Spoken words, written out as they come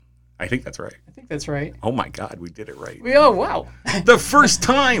I think that's right. I think that's right. Oh my God, we did it right. Oh, wow. The first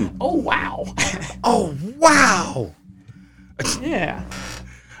time. Oh, wow. Oh, wow. Yeah.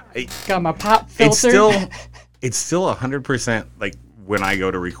 I- Got my pop filter. It's still 100% like when I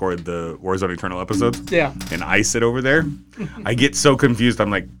go to record the Warzone Eternal episodes. Yeah. And I sit over there, I get so confused. I'm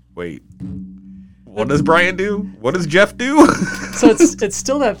like, wait, what does Brian do? What does Jeff do? So it's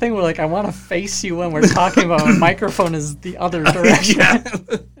still that thing where like I want to face you when we're talking about my microphone is the other direction.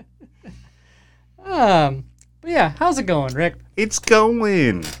 But yeah, how's it going, Rick? It's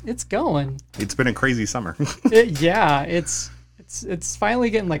going. It's going. It's been a crazy summer. It's finally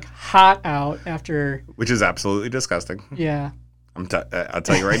getting like hot out after. Which is absolutely disgusting. Yeah. I'll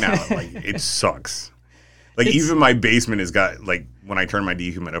tell you right now, like it sucks. Like even my basement has got like when I turn my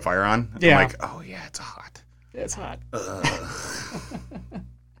dehumidifier on, I'm like, oh yeah, it's hot. It's hot.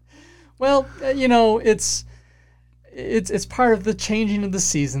 Well, it's part of the changing of the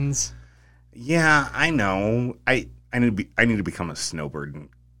seasons. Yeah, I know. I need to become a snowbird and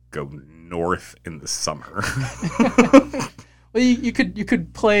go north in the summer. Well, you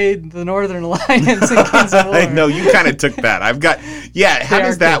could play the Northern Alliance in Kings of War. I know you kind of took that. How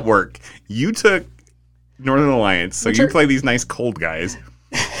does that work? You took Northern Alliance, so you play these nice cold guys,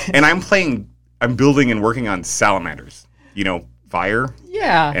 and I'm building and working on salamanders. Fire.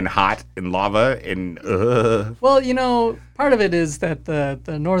 Yeah. And hot and lava and. Well, part of it is that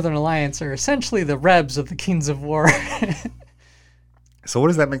the Northern Alliance are essentially the Rebs of the Kings of War. So what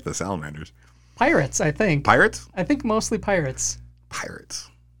does that make the salamanders? Pirates, I think. Pirates? I think mostly pirates. Pirates.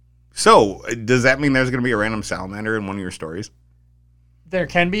 So, does that mean there's going to be a random salamander in one of your stories? There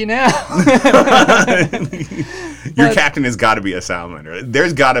can be now. Your captain has got to be a salamander.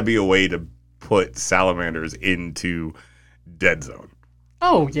 There's got to be a way to put salamanders into Deadzone.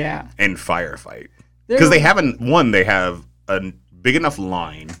 Oh, yeah. And Firefight. Because they have a big enough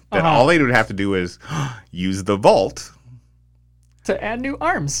line that all they would have to do is use the vault to add new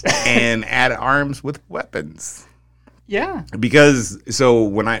arms. And add arms with weapons. Yeah. Because,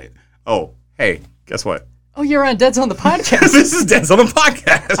 hey, guess what? Oh, you're on Deadzone the podcast. This is Deadzone the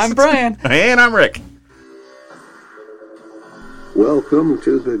podcast. I'm Brian. And I'm Rick. Welcome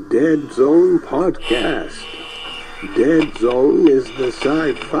to the Deadzone podcast. Deadzone is the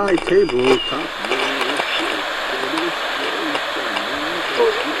sci-fi tabletop.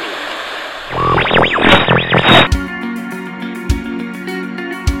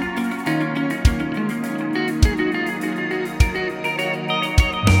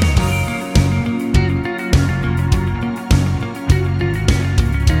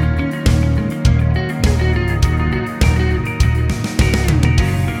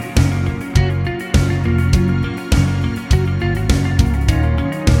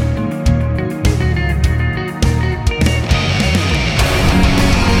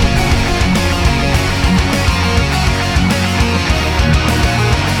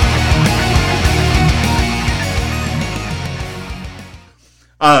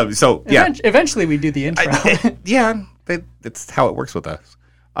 Eventually we do the intro. That's how it works with us.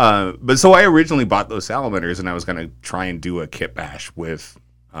 But so I originally bought those salamanders, and I was going to try and do a kit bash with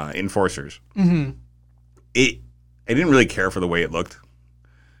enforcers. Mm-hmm. I didn't really care for the way it looked.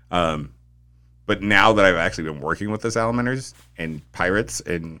 But now that I've actually been working with the salamanders and pirates,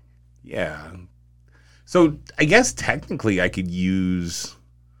 and so I guess technically I could use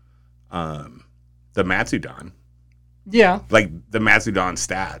the Matsudon. Yeah. Like the Matsudon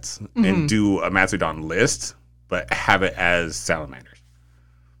stats and do a Matsudon list, but have it as salamanders.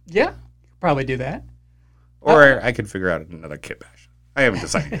 Yeah, probably do that. Or I could figure out another kit bash. I haven't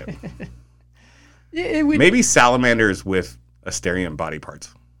decided yet. Maybe salamanders with Asterian body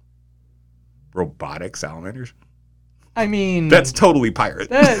parts. Robotic salamanders? I mean... That's totally pirate.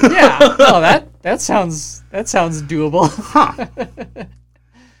 That sounds doable. Huh.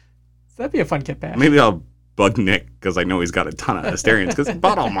 That'd be a fun kit bash. Maybe I'll bug Nick, because I know he's got a ton of Asterians, because he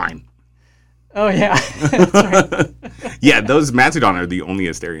bought all mine. Oh, yeah. That's right. Yeah, those Matsudon are the only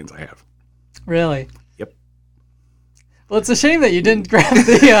Asterians I have. Really? Yep. Well, it's a shame that you didn't grab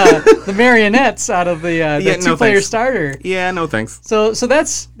the marionettes out of the two-player starter. Yeah, no thanks. So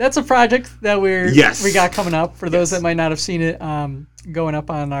that's a project that we got coming up. For those that might not have seen it, going up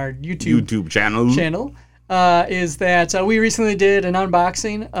on our YouTube channel. Is that we recently did an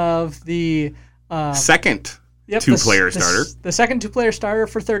unboxing of the second two-player starter. The second two-player starter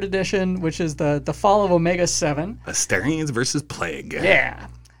for 3rd edition, which is the Fall of Omega 7. Asterians versus Plague. Yeah.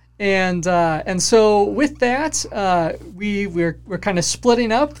 And so with that, we're kind of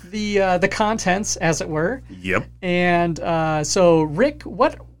splitting up the contents, as it were. Yep. And so Rick,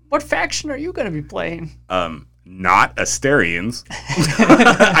 what faction are you going to be playing? not Asterians.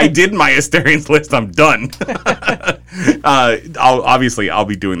 I did my Asterians list. I'm done. I'll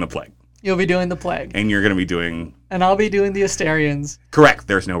be doing the Plague. You'll be doing the Plague. And you're going to be doing... And I'll be doing the Asterians. Correct.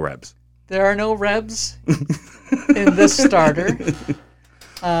 There's no Rebs. There are no Rebs in this starter.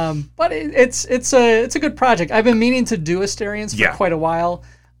 But it's a good project. I've been meaning to do Asterians for quite a while.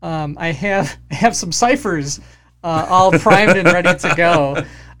 I have some ciphers all primed and ready to go.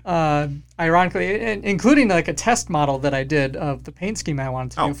 Ironically, including like a test model that I did of the paint scheme I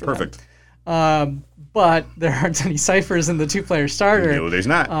wanted to do for perfect. Them. But there aren't any ciphers in the 2-player starter. No, there's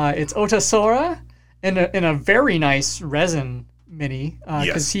not. It's Otasora in a very nice resin mini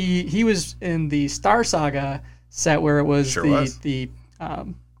because he was in the Star Saga set where it was the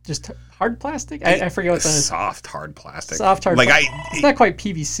just hard plastic. I forget what the soft hard plastic. It's not quite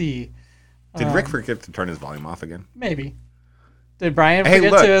PVC. Did Rick forget to turn his volume off again? Maybe. Did Brian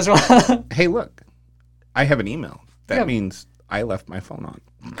forget to as well? Hey, look. I have an email. That means I left my phone on.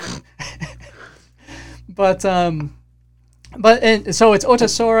 But so it's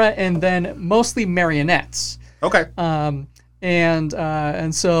Otasora and then mostly marionettes. Okay.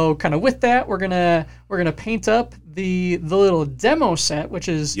 And so kind of with that we're gonna paint up the little demo set, which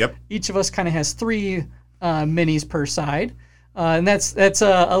is each of us kind of has 3 minis per side, and that's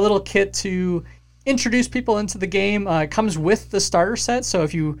a little kit to introduce people into the game. It comes with the starter set, so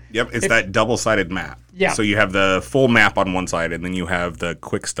it's that double-sided map. Yeah. So you have the full map on one side, and then you have the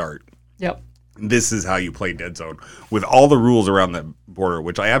quick start. Yep. This is how you play Deadzone with all the rules around the border,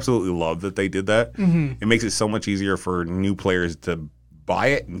 which I absolutely love that they did that. Mm-hmm. It makes it so much easier for new players to buy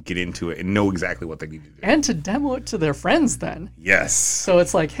it and get into it and know exactly what they need to do. And to demo it to their friends then. Yes. So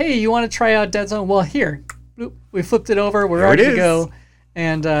it's like, hey, you want to try out Deadzone? Well, here. We flipped it over. We're ready to go.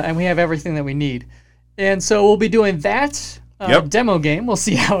 And we have everything that we need. And so we'll be doing that demo game. We'll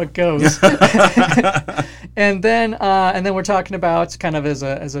see how it goes. and then we're talking about kind of as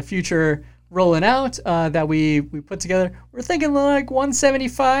a future rolling out that we put together. We're thinking like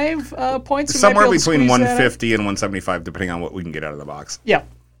 175 points. Somewhere between 150 and 175, depending on what we can get out of the box. Yeah.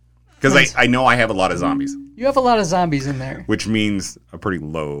 Because I know I have a lot of zombies. You have a lot of zombies in there. Which means a pretty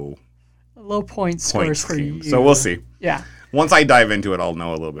low point scores for you. So we'll see. Yeah. Once I dive into it, I'll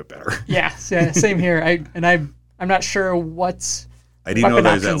know a little bit better. Yeah, same here. I'm not sure what's. I do know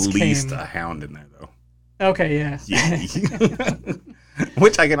there's at least a hound in there, though. Okay, yeah.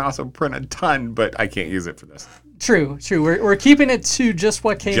 Which I can also print a ton, but I can't use it for this. True. We're keeping it to just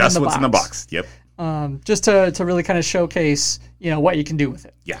what came in the box. Just what's in the box. Yep. Just to really kind of showcase, what you can do with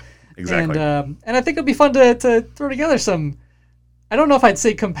it. Yeah, exactly. And I think it'll be fun to throw together some. I don't know if I'd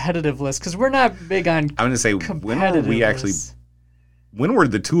say competitive lists because we're not big on. I'm going to say when were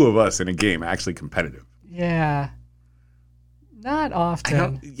the two of us in a game actually competitive? Yeah, not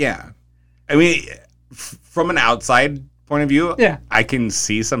often. I mean, from an outside point of view, I can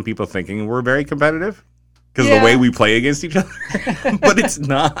see some people thinking we're very competitive because of the way we play against each other, but it's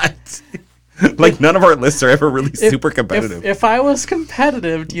not. Like none of our lists are ever really super competitive. If I was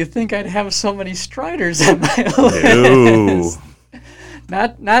competitive, do you think I'd have so many Striders on my list? No.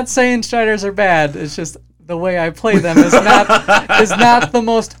 Not saying Striders are bad. It's just the way I play them is not the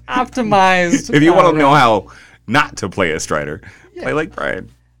most optimized. If you want to know how not to play a Strider, play like Brian.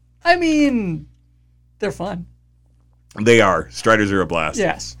 I mean, they're fun. They are. Striders are a blast.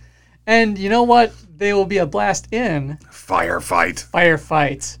 Yes. And you know what? They will be a blast in Firefight.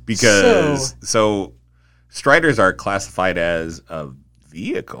 Because so Striders are classified as a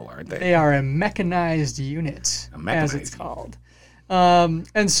vehicle, aren't they? They are a mechanized unit, as it's called.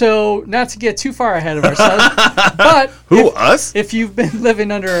 And so, not to get too far ahead of ourselves, but us? If you've been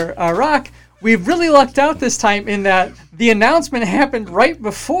living under a rock, we've really lucked out this time in that the announcement happened right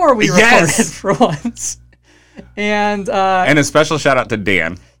before we recorded for once. And a special shout out to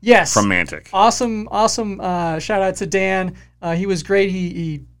Dan. Yes. From Mantic. Awesome shout out to Dan. He was great.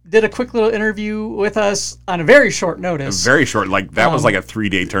 He did a quick little interview with us on a very short notice. Very short. Like that was like a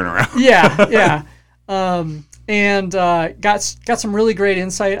 3-day turnaround. Yeah. And got some really great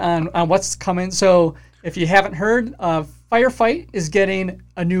insight on what's coming. So if you haven't heard, Firefight is getting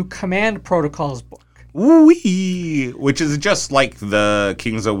a new command protocols book. Wee! Which is just like the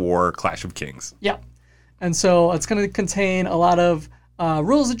Kings of War Clash of Kings. Yeah. And so it's going to contain a lot of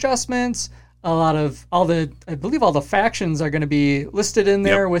rules adjustments, I believe all the factions are going to be listed in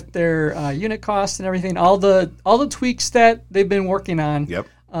there with their unit costs and everything. All the tweaks that they've been working on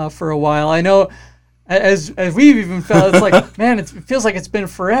for a while. I know as we've even felt, it's like, man, it feels like it's been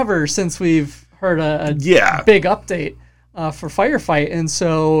forever since we've heard a big update for Firefight. And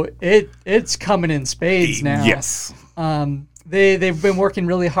so it's coming in spades now. Yes. they've been working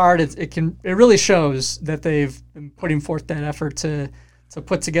really hard. It really shows that they've been putting forth that effort to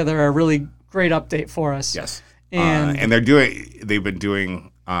put together a really great update for us. Yes, and they've been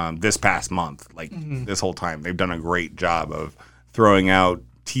doing this past month, like this whole time, they've done a great job of throwing out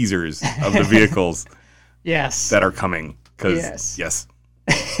teasers of the vehicles. Yes, that are coming. Yes.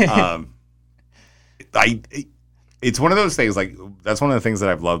 It's one of those things. Like that's one of the things that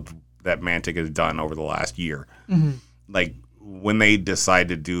I've loved that Mantic has done over the last year. Mm-hmm. Like when they decide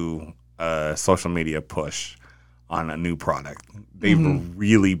to do a social media push on a new product, they've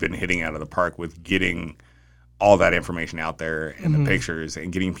really been hitting out of the park with getting all that information out there and the pictures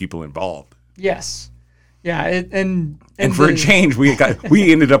and getting people involved. Yes. Yeah, and for a change, we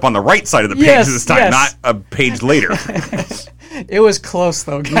ended up on the right side of the page this time, not a page later. It was close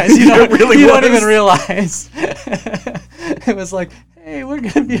though, guys. You don't even realize. It was like, hey, we're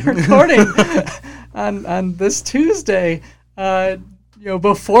going to be recording on this Tuesday,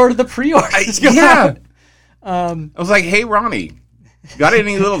 before the pre-orders go out. I was like, hey, Ronnie, got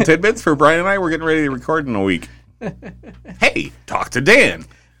any little tidbits for Brian and I? We're getting ready to record in a week. Hey, talk to Dan.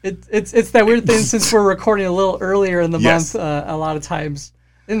 It's that weird thing since we're recording a little earlier in the month. A lot of times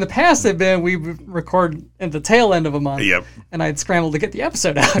in the past, we record at the tail end of a month. Yep. And I'd scramble to get the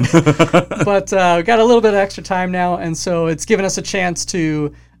episode out. But we got a little bit of extra time now, and so it's given us a chance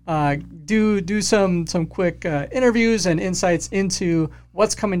to do some quick interviews and insights into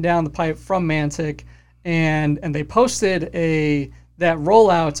what's coming down the pipe from Mantic, and they posted that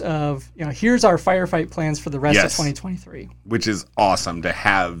rollout of, here's our Firefight plans for the rest of 2023. Which is awesome to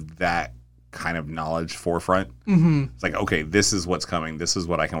have that kind of knowledge forefront. Mm-hmm. It's like, okay, this is what's coming. This is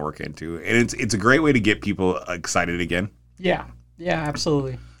what I can work into. And it's a great way to get people excited again. Yeah. Yeah,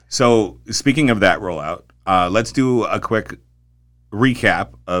 absolutely. So speaking of that rollout, let's do a quick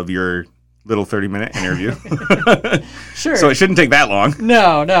recap of your little 30-minute interview. Sure. So it shouldn't take that long.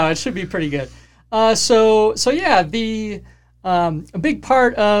 No, it should be pretty good. So yeah, a big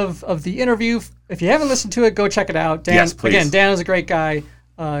part of the interview, if you haven't listened to it, go check it out. Dan, yes, please. Again, Dan is a great guy.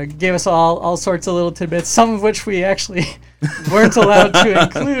 Gave us all sorts of little tidbits, some of which we actually weren't allowed to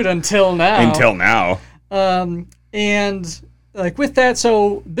include until now. And like with that,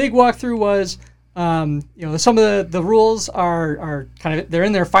 so big walkthrough was, some of the rules are kind of, they're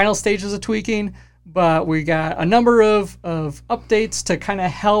in their final stages of tweaking, but we got a number of updates to kind of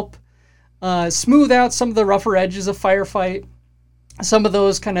help smooth out some of the rougher edges of Firefight, some of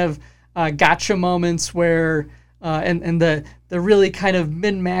those kind of gotcha moments where, and the really kind of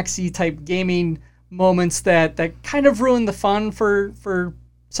min-maxy type gaming moments that kind of ruin the fun for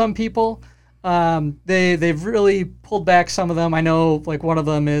some people. They've really pulled back some of them. I know, like, one of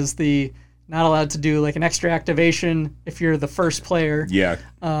them is the not allowed to do like an extra activation if you're the first player. Yeah.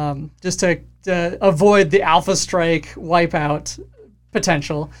 Just to avoid the Alpha Strike wipeout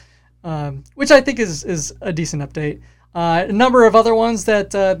potential. Which I think is a decent update. A number of other ones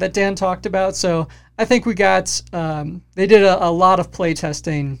that Dan talked about. So I think we got they did a lot of play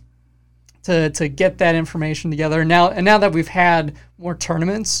testing to get that information together. Now that we've had more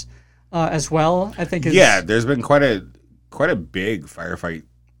tournaments as well, I think there's been quite a big Firefight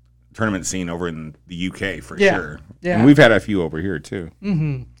tournament scene over in the UK for sure. Yeah, and we've had a few over here too.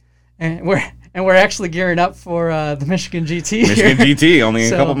 Mm-hmm. And we're actually gearing up for the Michigan GT. GT, only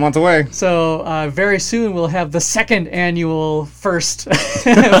a couple months away. So very soon we'll have the second annual first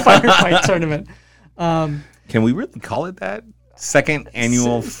Firefight tournament. Can we really call it that? Second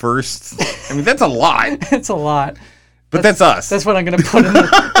annual first? I mean, that's a lot. It's a lot. But that's us. That's what I'm going to put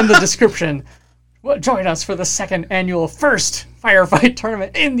in the description. Well, join us for the second annual first Firefight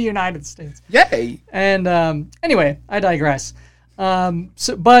tournament in the United States. Yay! And anyway, I digress. So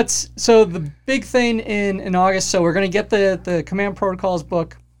the big thing in August, so we're going to get the Command Protocols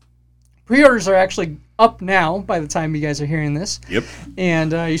book. Pre-orders are actually up now by the time you guys are hearing this. Yep.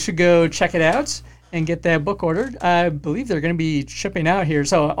 And you should go check it out and get that book ordered. I believe they're going to be shipping out here.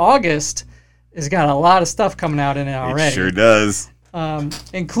 So August has got a lot of stuff coming out in it already. It sure does.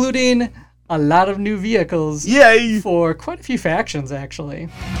 Including a lot of new vehicles. Yay! For quite a few factions, actually.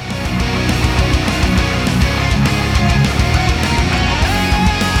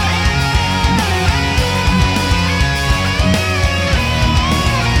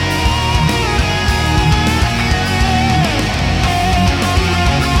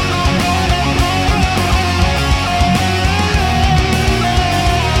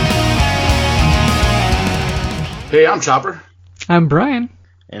 Hey, I'm Chopper. I'm Brian.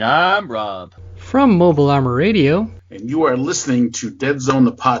 And I'm Rob. From Mobile Armor Radio. And you are listening to Deadzone,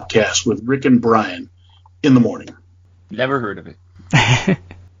 the podcast with Rick and Brian in the morning. Never heard of it. I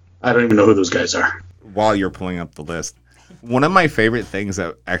don't even know who those guys are. While you're pulling up the list, One of my favorite things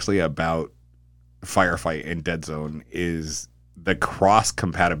about Firefight and Deadzone is the cross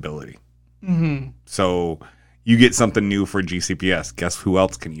compatibility. Mm-hmm. So you get something new for GCPS. Guess who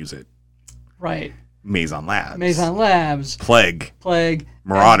else can use it? Right. Maison Labs. Plague.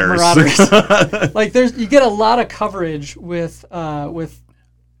 Marauders. Like you get a lot of coverage with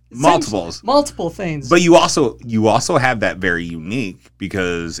multiple things. But you also have that very unique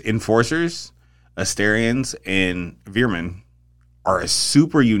because Enforcers, Asterians, and Veermen are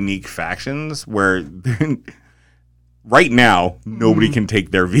super unique factions where right now nobody can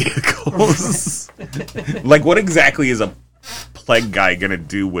take their vehicles. Like, what exactly is a Plague guy gonna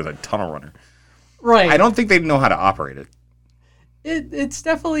do with a tunnel runner? Right. I don't think they know how to operate it. It's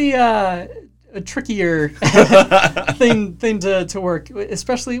definitely a trickier thing to work,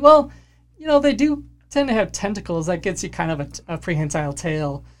 especially, well, they do tend to have tentacles. That gets you kind of a prehensile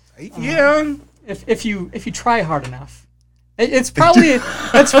tail. Yeah. If you try hard enough. It's probably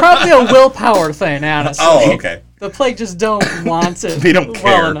a willpower thing, honestly. Oh, okay. The Plague just don't want it. They don't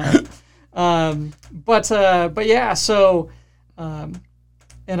care. Well enough. But yeah, so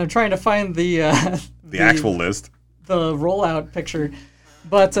and I'm trying to find the actual list. The rollout picture.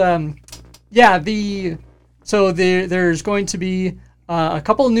 But yeah, there's going to be a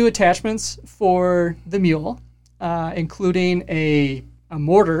couple of new attachments for the mule, including a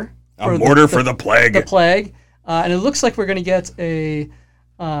mortar. For the Plague. The Plague. And it looks like we're going to get a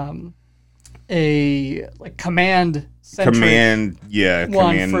command centric command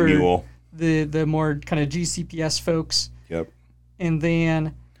mule. The more kind of GCPS folks. Yep. And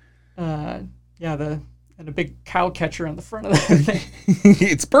then and a big cow catcher on the front of that thing.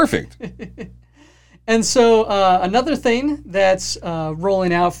 It's perfect. And so another thing that's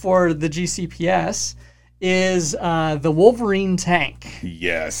rolling out for the GCPS is the Wolverine tank.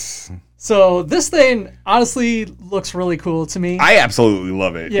 Yes. So this thing honestly looks really cool to me. I absolutely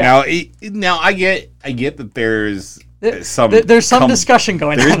love it. Yeah. Now I get that there's some discussion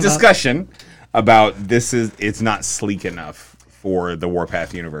going on. There's discussion about it's not sleek enough for the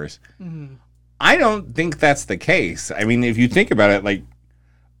Warpath universe. Mm-hmm. I don't think that's the case. I mean, if you think about it, like,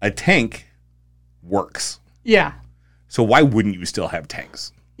 a tank works. Yeah. So why wouldn't you still have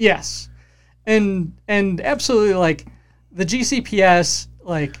tanks? Yes. And absolutely, like, the GCPS,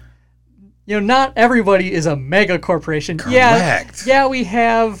 like, not everybody is a mega corporation. Correct. Yeah, we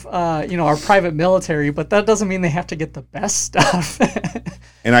have, our private military, but that doesn't mean they have to get the best stuff.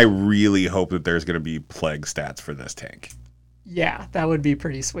 And I really hope that there's going to be Plague stats for this tank. Yeah, that would be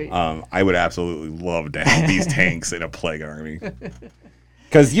pretty sweet. I would absolutely love to have these tanks in a Plague army.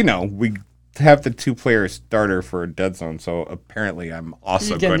 Because, we have the 2-player starter for Deadzone, so apparently I'm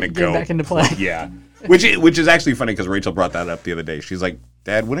also going to go back into Plague. Yeah. Which is actually funny because Rachel brought that up the other day. She's like,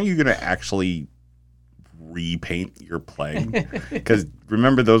 Dad, when are you going to actually repaint your Plague? Because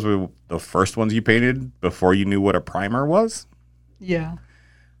remember, those were the first ones you painted before you knew what a primer was? Yeah.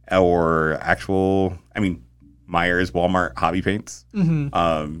 Or Myers Walmart hobby paints,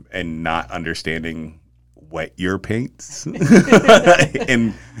 and not understanding wet your paints,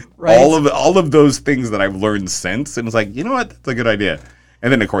 and right. all of those things that I've learned since, and it's like, you know what, that's a good idea. And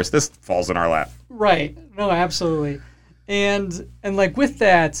then of course this falls in our lap. Right. No, absolutely. And like with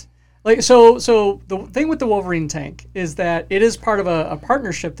that, like so the thing with the Wolverine tank is that it is part of a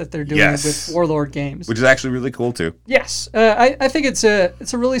partnership that they're doing with Warlord Games, which is actually really cool too. Yes, I think it's a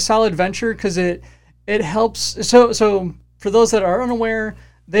really solid venture because it helps. So for those that are unaware,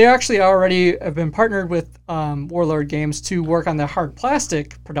 they actually already have been partnered with Warlord Games to work on the hard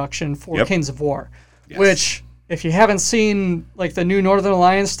plastic production for Kings of War, which, if you haven't seen like the new Northern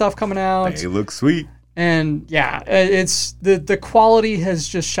Alliance stuff coming out, they look sweet. And yeah, it's the quality has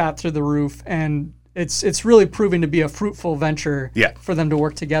just shot through the roof, and it's really proving to be a fruitful venture for them to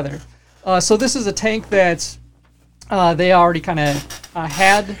work together. So this is a tank that they already kind of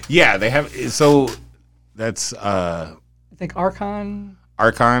had. Yeah, they have. So that's I think Archon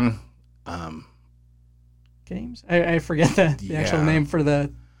Games. I forget the actual name for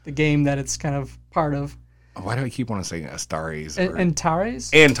the game that it's kind of part of. Why do I keep wanting to say Astares? Antares?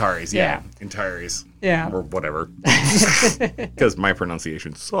 Antares, yeah. Antares. Yeah. Or whatever. Because my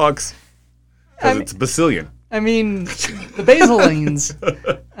pronunciation sucks. Because it's Basilian. I mean, the Basilines.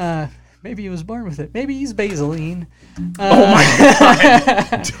 Maybe he was born with it. Maybe he's Basiline. Oh my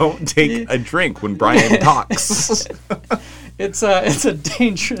God. Don't take a drink when Brian talks. It's a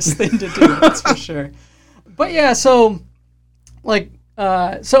dangerous thing to do, that's for sure. But yeah, so like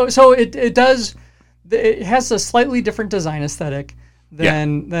so it does. It has a slightly different design aesthetic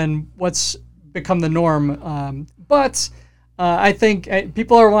than what's become the norm. But I think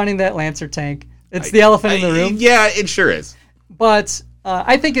people are wanting that Lancer tank. It's the elephant in the room. Yeah, it sure is. But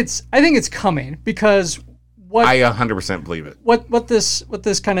I think it's coming because I 100% believe it. What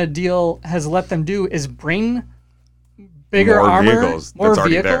this kind of deal has let them do is bring bigger more armor, vehicles more that's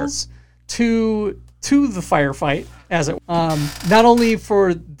vehicles to the Firefight as it not only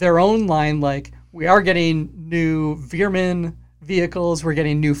for their own line, like we are getting new Veerman vehicles, we're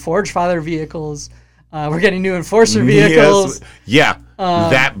getting new Forge Father vehicles, we're getting new Enforcer vehicles. Yes. Yeah,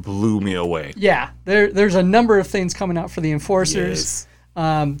 that blew me away. Yeah, there's a number of things coming out for the Enforcers.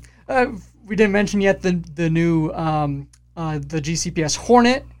 Yes. We didn't mention yet the new the GCPS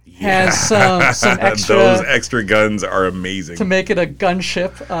Hornet has some extra. Those extra guns are amazing. To make it a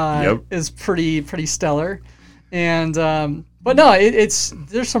gunship is pretty stellar, and but no,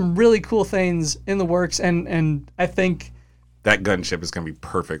 there's some really cool things in the works, and I think that gunship is going to be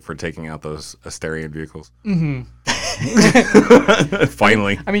perfect for taking out those Asterian vehicles. Mm-hmm.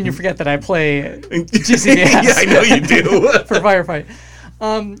 Finally. I mean, you forget that I play GCPS. Yeah, I know you do. For Firefight.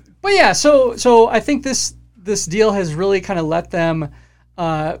 But yeah, so I think this deal has really kind of let them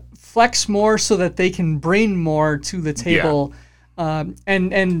flex more so that they can bring more to the table. Yeah.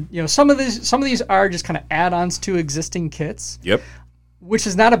 And you know, some of these are just kind of add-ons to existing kits. Yep. Which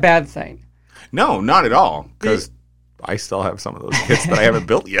is not a bad thing. No, not at all. Because I still have some of those kits that I haven't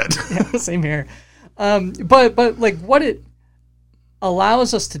built yet. Yeah, same here. But like what it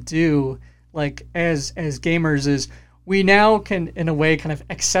allows us to do, like as gamers, is we now can, in a way, kind of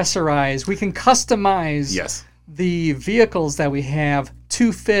accessorize. We can customize the vehicles that we have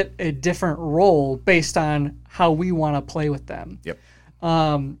to fit a different role based on how we want to play with them. Yep.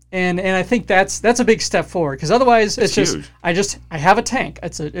 And I think that's a big step forward, because otherwise it's just huge. I have a tank.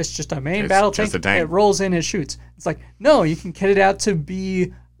 It's just a main battle tank. It rolls in, it shoots. It's like, no, you can kit it out to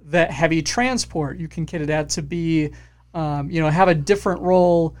be that heavy transport. You can kit it out to be have a different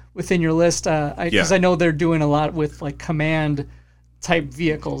role within your list. Because I know they're doing a lot with like command type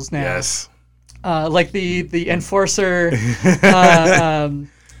vehicles now. Yes. Like the Enforcer.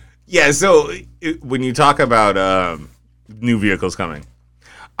 Yeah. So when you talk about new vehicles coming,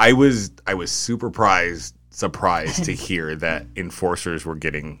 I was super surprised to hear that Enforcers were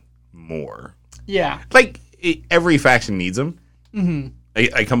getting more. Yeah. Like every faction needs them. Mm-hmm.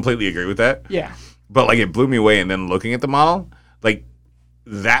 I completely agree with that. Yeah. But like it blew me away, and then looking at the model, like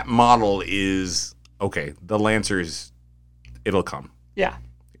that model is okay. The Lancers, it'll come. Yeah.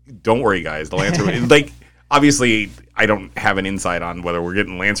 Don't worry, guys. The Lancer, like obviously, I don't have an insight on whether we're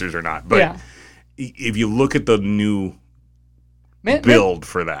getting Lancers or not. But if you look at the new build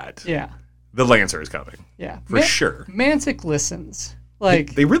for that, the Lancer is coming. Yeah, for sure. Mantic listens.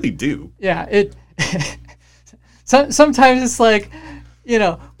 Like they really do. Yeah. It. Sometimes it's like, you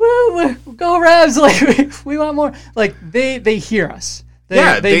know, woo, go Revs, like we want more. Like they hear us.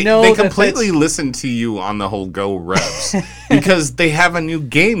 They know they completely listen to you on the whole Go Revs because they have a new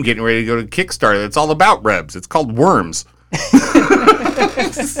game getting ready to go to Kickstarter. It's all about Revs. It's called Worms.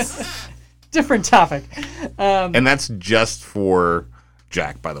 Different topic. And that's just for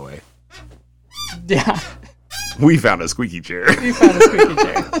Jack, by the way. Yeah. We found a squeaky chair.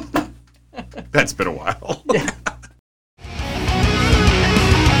 That's been a while. Yeah.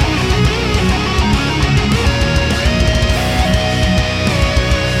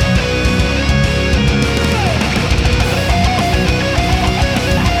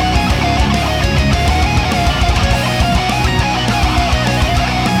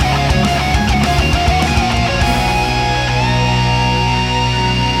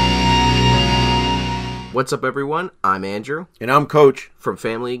 What's up, everyone? I'm Andrew. And I'm Coach. From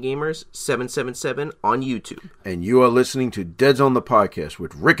Family Gamers 777 on YouTube. And you are listening to Deadzone the Podcast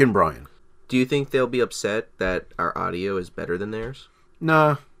with Rick and Brian. Do you think they'll be upset that our audio is better than theirs?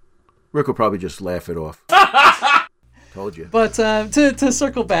 Nah. Rick will probably just laugh it off. Told you. But to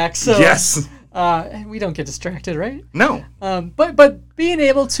circle back, so... Yes. We don't get distracted, right? No. But being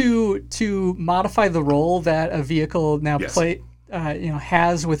able to modify the role that a vehicle now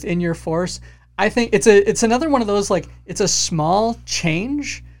has within your force... I think it's another one of those, like, it's a small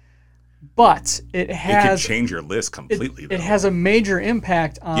change, but it could change your list completely. It has a major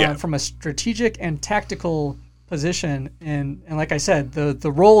impact from a strategic and tactical position, and like I said,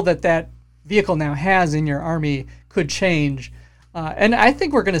 the role that vehicle now has in your army could change, and I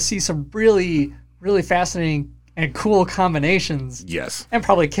think we're going to see some really, really fascinating and cool combinations. Yes, and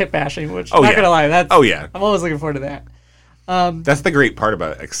probably kit bashing, which not gonna lie, I'm always looking forward to that. That's the great part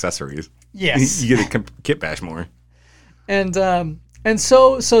about accessories. Yes. You get to kit bash more. And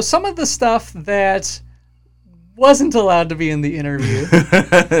so some of the stuff that wasn't allowed to be in the interview.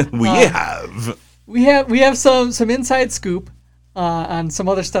 We have some inside scoop on some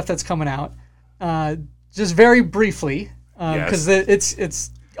other stuff that's coming out. just very briefly, because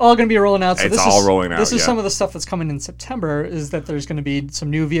it's all going to be rolling out. So it's all rolling out. This is some of the stuff that's coming in September. Is that there's going to be some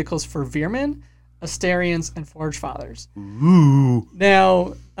new vehicles for Veermen, Asterians, and Forge Fathers. Ooh.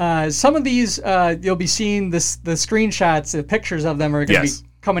 Now, some of these you'll be seeing the screenshots, the pictures of them are going to be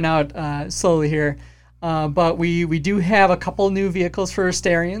coming out slowly here. But we do have a couple new vehicles for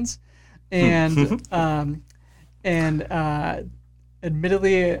Asterians, and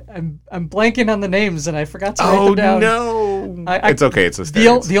admittedly, I'm blanking on the names, and I forgot to write them down. Oh no! It's okay. It's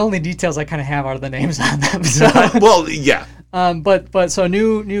Asterians. The only details I kind of have are the names on them. So. Well, yeah. But so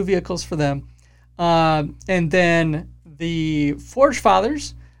new vehicles for them, and then the Forge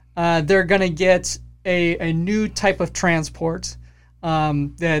Fathers, they're gonna get a new type of transport.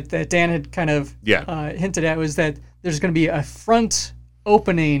 That Dan had kind of hinted at was that there's going to be a front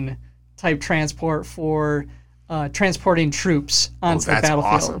opening type transport for transporting troops onto the battlefield.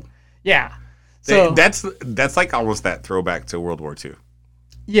 Awesome. Yeah, so that's like almost that throwback to World War II.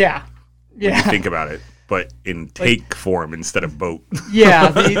 Yeah, when you think about it, but in tank form instead of boat. Yeah,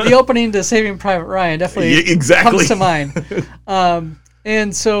 the opening to Saving Private Ryan definitely comes to mind.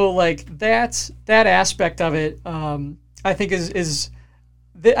 And so like that aspect of it. I think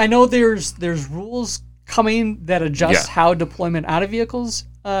I know there's rules coming that adjust how deployment out of vehicles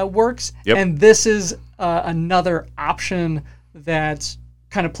works, and this is another option that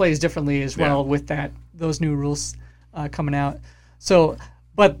kind of plays differently as well with those new rules coming out. So,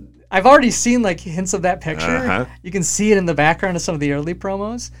 but I've already seen like hints of that picture. You can see it in the background of some of the early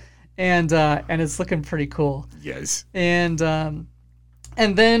promos, and it's looking pretty cool. Yes. And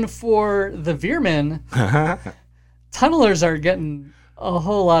then for the Veermen. Tunnelers are getting a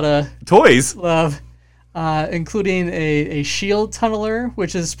whole lot of toys love, including a shield tunneler,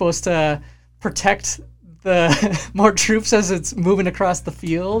 which is supposed to protect the more troops as it's moving across the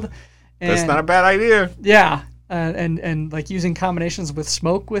field. And, that's not a bad idea. Yeah, and like using combinations with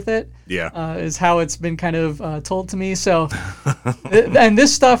smoke with it. Yeah, is how it's been kind of told to me. So, and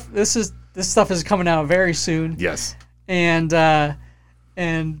this stuff is coming out very soon. Yes, and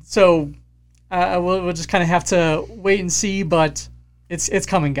so. We'll just kind of have to wait and see, but it's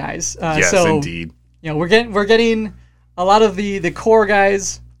coming, guys. Yes, indeed. You know, we're getting a lot of the core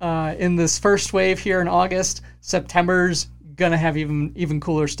guys in this first wave here in August. September's gonna have even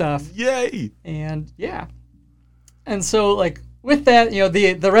cooler stuff. Yay! And and so like with that, you know,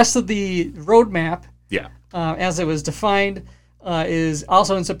 the rest of the roadmap, as it was defined, is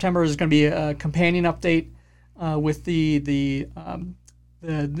also in September is going to be a companion update with the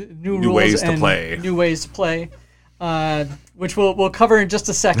new rules ways and to play. New ways to play, which we'll cover in just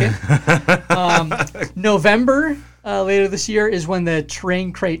a second. November later this year is when the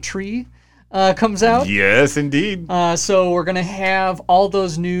Terrain Crate Tree comes out. Yes, indeed. So we're gonna have all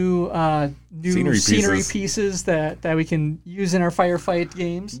those new scenery pieces that we can use in our Firefight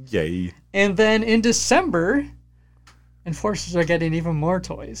games. Yay! And then in December, Enforcers are getting even more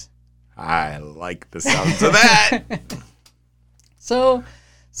toys. I like the sounds of that. So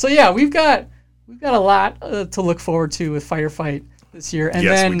yeah, we've got a lot to look forward to with Firefight this year. And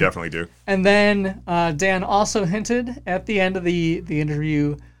yes, we definitely do. And then Dan also hinted at the end of the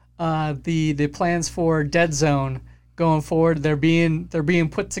interview the plans for Deadzone going forward. They're being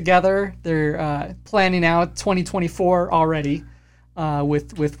put together. They're planning out 2024 already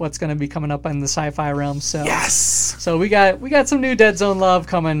with what's going to be coming up in the sci-fi realm. So yes. So we got some new Deadzone love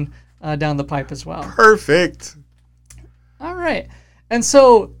coming down the pipe as well. Perfect. All right. And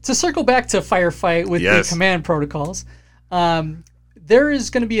so to circle back to Firefight with the command protocols, there is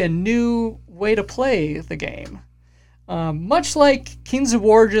going to be a new way to play the game. Much like Kings of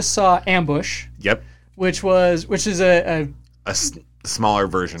War just saw Ambush. Yep. Which is a smaller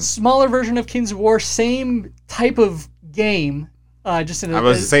version. Smaller version of Kings of War, same type of game. Just in I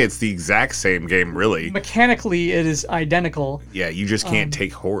was to say it's the exact same game, really. Mechanically, it is identical. Yeah, you just can't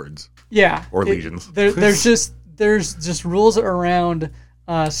take hordes. Yeah. Or legions. There's just rules around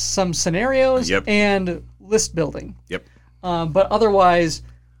some scenarios and list building. Yep. But otherwise,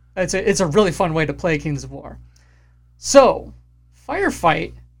 it's a really fun way to play Kings of War. So,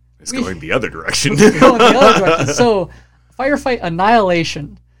 Firefight. It's going the other direction. So, Firefight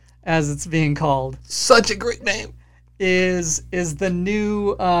Annihilation, as it's being called. Such a great name. Is the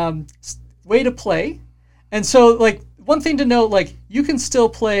new way to play. And so, like, one thing to note, like, you can still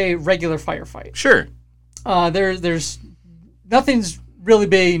play regular Firefight. Sure. There's nothing's really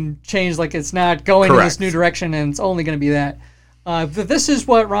being changed. Like, it's not going in this new direction, and it's only going to be that. But this is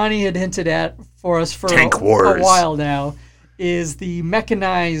what Ronnie had hinted at for us for a while now, is the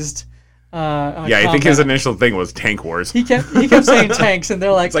mechanized. I think his initial thing was Tank Wars. He kept saying tanks, and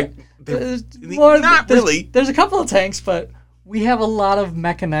they're like, Not really. There's a couple of tanks, but we have a lot of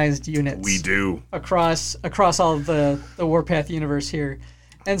mechanized units. We do. Across all of the Warpath universe here.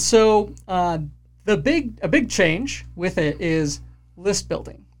 And so a big change with it is list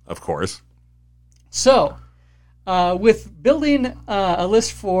building. Of course. So with building a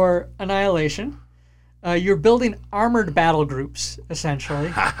list for Annihilation, you're building armored battle groups,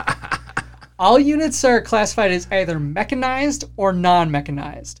 essentially. All units are classified as either mechanized or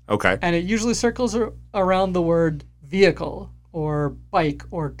non-mechanized. Okay. And it usually circles around the word vehicle or bike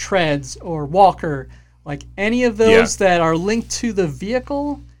or treads or walker. Like any of those that are linked to the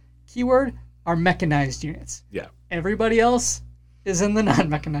vehicle keyword are mechanized units. Yeah. Everybody else is in the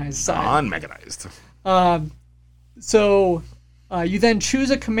non-mechanized side. Non-mechanized. So you then choose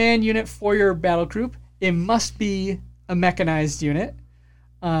a command unit for your battle group. It must be a mechanized unit.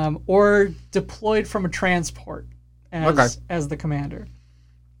 Or deployed from a transport as the commander.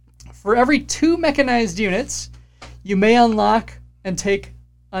 For every 2 mechanized units, you may unlock and take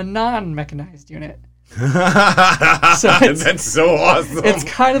a non-mechanized unit. That's so awesome. It's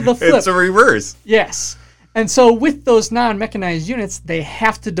kind of the flip. It's a reverse. Yes. And so with those non-mechanized units, they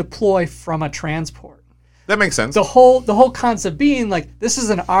have to deploy from a transport. That makes sense. The whole concept being like this is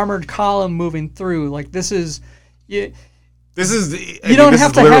an armored column moving through. Like this is you don't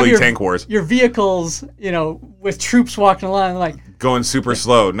have to have Tank Wars. Your vehicles, with troops walking along like going super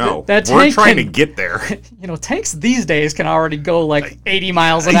slow. No, we're trying to get there. Tanks these days can already go like 80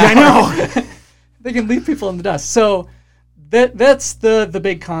 miles an hour. I know. They can leave people in the dust. So that's the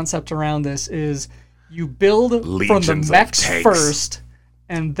big concept around this is you build Legions from the mechs first,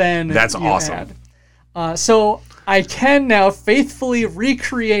 and then that's awesome. Add. So I can now faithfully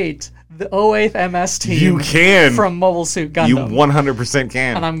recreate the 08th MS team. You can from Mobile Suit Gundam. You 100%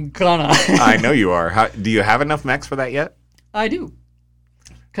 can, and I'm gonna. I know you are. Do you have enough mechs for that yet? I do.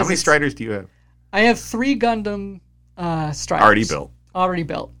 How many Striders do you have? I have 3 Gundam Striders already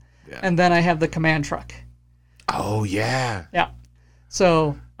built. Yeah. And then I have the command truck. Oh yeah. Yeah.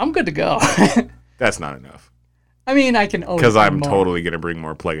 So I'm good to go. That's not enough. I mean, I can always. Because I'm totally gonna bring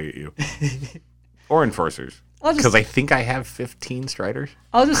more plague at you, or enforcers. Because I think I have 15 Striders.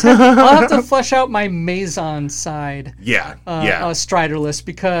 I'll have to flesh out my Maison side. Strider list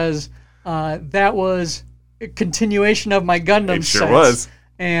because that was a continuation of my Gundam It sure sets. Was.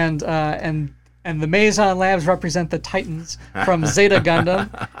 And the Maison Labs represent the Titans from Zeta Gundam,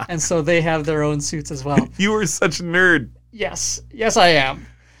 and so they have their own suits as well. You were such a nerd. Yes, I am.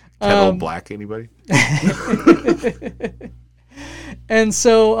 Kettle Black, anybody? And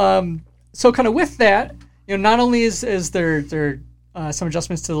so kind of with that. Not only is there some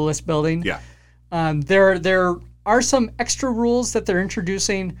adjustments to the list building, there are some extra rules that they're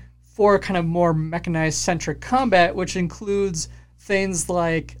introducing for kind of more mechanized centric combat, which includes things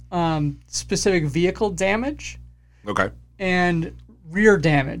like specific vehicle damage, and rear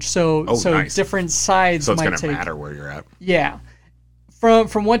damage. So nice. Different sides. So it's going to matter where you're at. Yeah.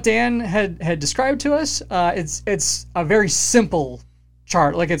 From what Dan had described to us, it's a very simple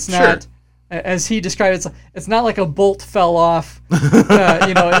chart. Like it's not. Sure. As he described it, it's not like a bolt fell off, and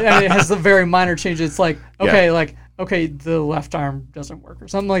it has the very minor changes. It's like, the left arm doesn't work or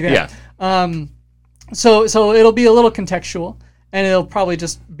something like that. Yeah. So it'll be a little contextual, and it'll probably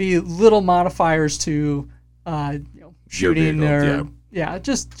just be little modifiers to, shooting vehicle,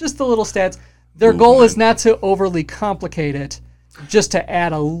 just the little stats. Their goal is not to overly complicate it, just to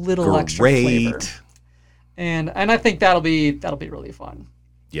add a little extra flavor. And I think that'll be really fun.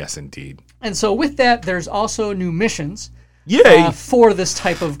 Yes, indeed. And so with that, there's also new missions. Yay! For this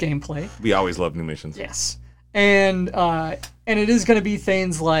type of gameplay. We always love new missions. Yes. And it is going to be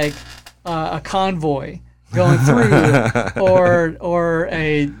things like a convoy going through, or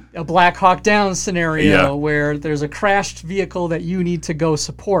a Black Hawk Down scenario where there's a crashed vehicle that you need to go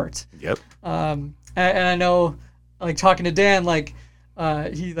support. Yep. And I know, like talking to Dan,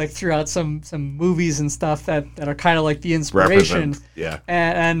 he threw out some movies and stuff that are kind of like the inspiration. Yeah.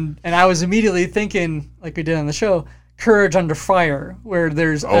 And I was immediately thinking, like we did on the show, Courage Under Fire, where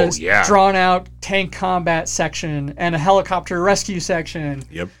there's a drawn out tank combat section and a helicopter rescue section.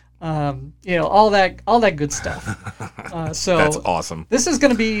 Yep. All that good stuff. So that's awesome. This is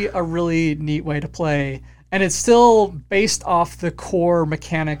going to be a really neat way to play, and it's still based off the core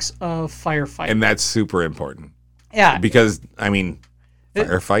mechanics of Firefight. And that's super important. Yeah. Because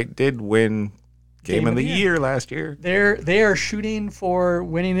Firefight did win Game of the Year last year. They are shooting for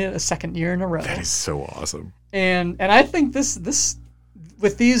winning it a second year in a row. That is so awesome. And I think this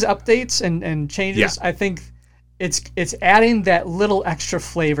with these updates and changes, I think it's adding that little extra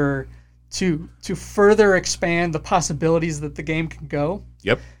flavor to further expand the possibilities that the game can go.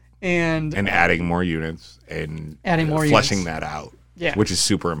 Yep. and adding more units and fleshing that out. Yeah, which is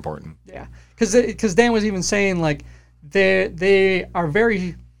super important. Yeah, because Dan was even saying like they are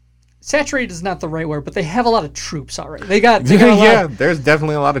very saturated is not the right word, but they have a lot of troops already. They got there's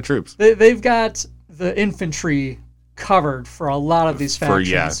definitely a lot of troops. They've got the infantry covered for a lot of these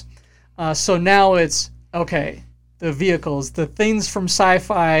factions. So now it's okay. The vehicles, the things from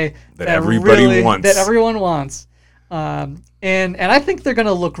sci-fi that everyone wants, and I think they're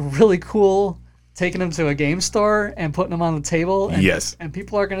gonna look really cool. Taking them to a game store and putting them on the table, and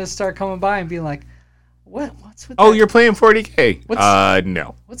people are gonna start coming by and being like, "What's with?" Oh, you're playing 40K?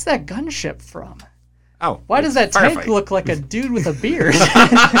 No. What's that gunship from? Oh, why does that tank look like a dude with a beard?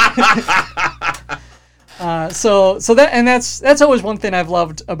 So that's always one thing I've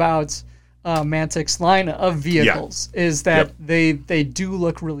loved about Mantic's line of vehicles is that they do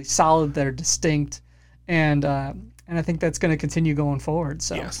look really solid. They're distinct, and I think that's going to continue going forward.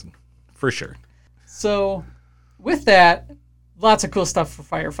 So yes, for sure. So with that, lots of cool stuff for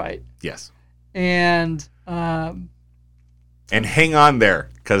Firefight. Yes, and hang on there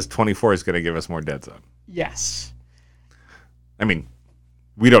because 24 is going to give us more Deadzone. Yes, I mean,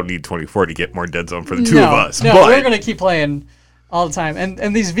 we don't need 24 to get more Deadzone for the two of us. No, we're going to keep playing all the time.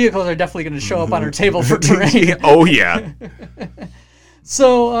 And these vehicles are definitely going to show up on our table for terrain. Oh, yeah.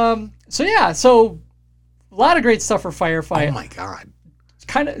 So a lot of great stuff for Firefight. Oh, my God.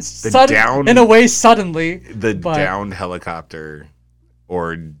 Kind of sudden, in a way, suddenly. Down helicopter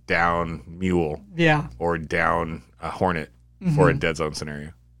or down mule. Yeah. Or down a Hornet for a Deadzone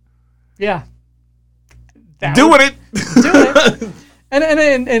scenario. Yeah. Doing it.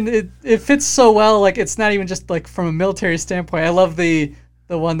 And it fits so well. Like it's not even just like from a military standpoint. I love the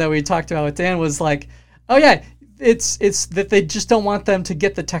one that we talked about with Dan was like, oh yeah, it's that they just don't want them to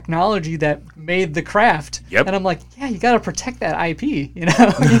get the technology that made the craft. Yep. And I'm like, yeah, you got to protect that IP. You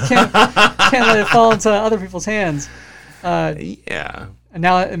know, you can't let it fall into other people's hands. Yeah. And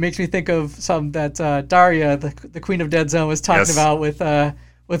now it makes me think of some that Daria, the Queen of Deadzone, was talking about with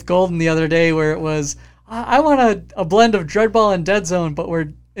Golden the other day, where it was. I want a blend of Dreadball and Deadzone, but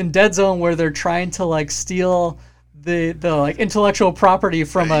we're in Deadzone where they're trying to like steal the like intellectual property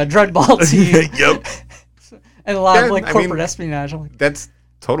from a Dreadball team. Yep. And a lot of like corporate espionage. I'm like, that's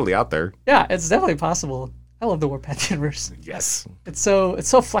totally out there. Yeah, it's definitely possible. I love the Warpath universe. Yes. It's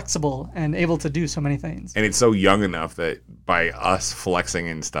so flexible and able to do so many things. And it's so young enough that by us flexing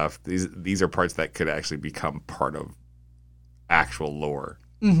and stuff, these are parts that could actually become part of actual lore.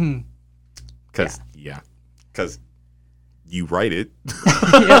 Mm-hmm. Because you write it.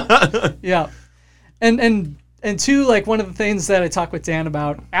 Yeah. And two, like one of the things that I talked with Dan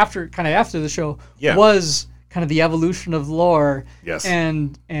about after the show was kind of the evolution of lore. Yes.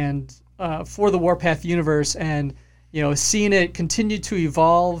 And for the Warpath universe, and seeing it continue to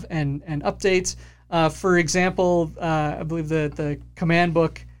evolve and update. For example, I believe the command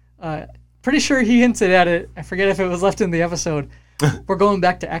book. Pretty sure he hinted at it. I forget if it was left in the episode. We're going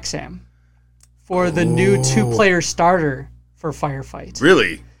back to Exam for the new 2-player starter for Firefight.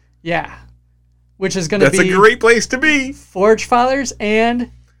 Really? Yeah. Which is going to be... That's a great place to be. Forge Fathers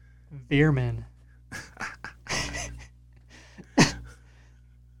and Veerman.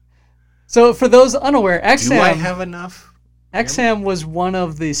 So for those unaware, Exam... Do I have enough? Exam was one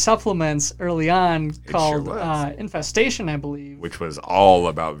of the supplements early on called Infestation, I believe. Which was all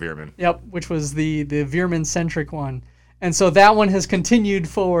about Veerman. Yep, which was the Veerman-centric one. And so that one has continued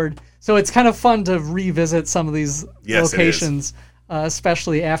forward. So it's kind of fun to revisit some of these locations,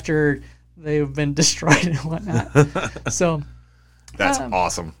 especially after they've been destroyed and whatnot. So that's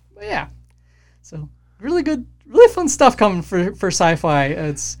awesome. Yeah. So really good, really fun stuff coming for sci-fi.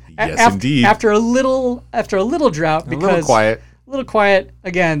 It's indeed. After a little drought, because a little quiet.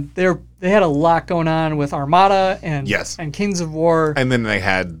 Again, they had a lot going on with Armada and Kings of War, and then they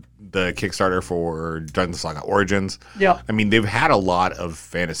had the Kickstarter for Dungeon Saga Origins. Yeah. I mean, they've had a lot of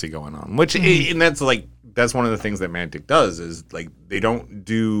fantasy going on, which and that's one of the things that Mantic does is like they don't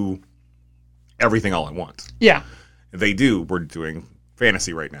do everything all at once. Yeah. They do. We're doing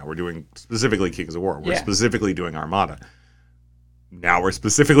fantasy right now. We're doing specifically Kings of War. We're specifically doing Armada. Now we're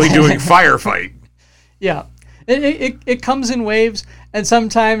specifically doing Firefight. Yeah. It comes in waves, and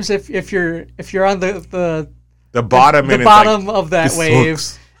sometimes if you're on the bottom of that wave,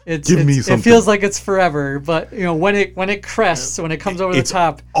 it feels like it's forever. But when it crests, when it comes over the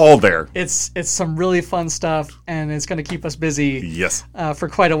top, all there. It's some really fun stuff, and it's going to keep us busy. Yes. For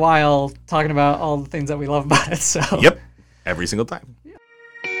quite a while, talking about all the things that we love about it. So. Yep. Every single time.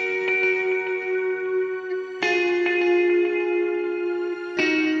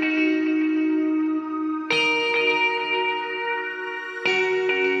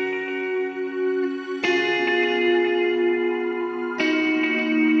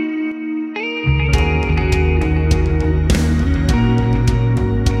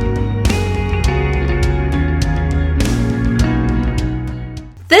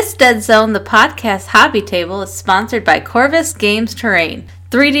 This Deadzone, the podcast hobby table, is sponsored by Corvus Games Terrain,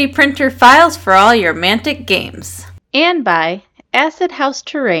 3D printer files for all your Mantic games. And by Acid House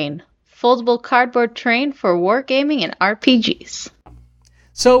Terrain, foldable cardboard terrain for wargaming and RPGs.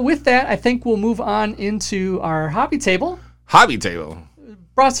 So with that, I think we'll move on into our hobby table. Hobby table.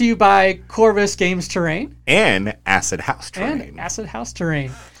 Brought to you by Corvus Games Terrain. And Acid House Terrain. And Acid House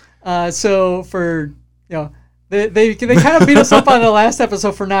Terrain. So for, they kind of beat us up on the last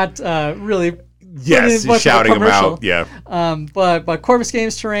episode for not really shouting them out. Yeah. But Corvus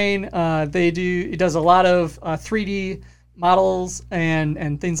Games Terrain, it does a lot of 3D models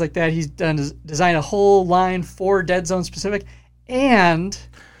and things like that. He's designed a whole line for Deadzone specific, and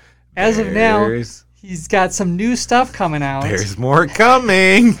as of now, he's got some new stuff coming out. There's more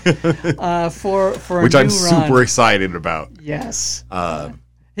coming for which a I'm new super run. Excited about. Yes.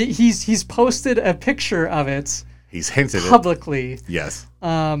 He's posted a picture of it. He's hinted publicly. Yes.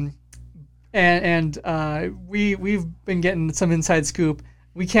 And we've been getting some inside scoop.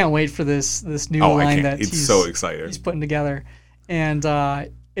 We can't wait for this new line that he's so excited. He's putting together, and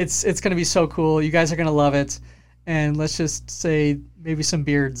it's going to be so cool. You guys are going to love it, and let's just say maybe some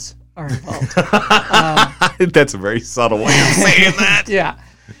beards are involved. That's a very subtle way of saying that. Yeah.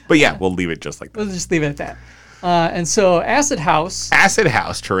 But yeah, we'll leave it just like that. We'll just leave it at that. And so Acid House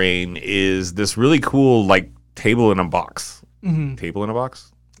Terrain is this really cool table in a box. Mm-hmm. Table in a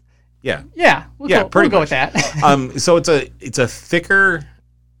box? Yeah. Yeah. We'll go with that. So it's a thicker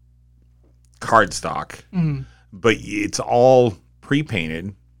cardstock, but it's all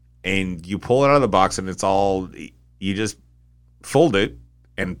pre-painted, and you pull it out of the box, and you just fold it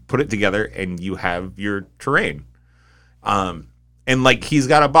and put it together, and you have your terrain. And he's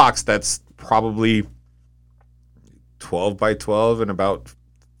got a box that's probably 12 by 12 and about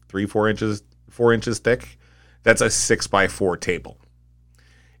 4 inches thick. That's a 6x4 table.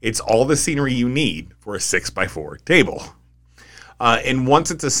 It's all the scenery you need for a 6x4 table. And once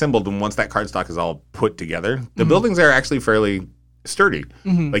it's assembled and once that cardstock is all put together, the buildings are actually fairly sturdy.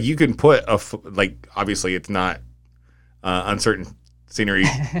 Mm-hmm. You can put obviously it's not uncertain scenery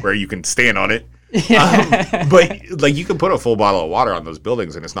where you can stand on it. Yeah. But you can put a full bottle of water on those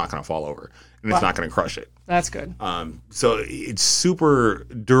buildings and it's not going to fall over and it's not going to crush it. That's good. So it's super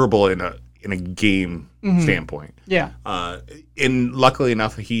durable in a game standpoint. Yeah. And luckily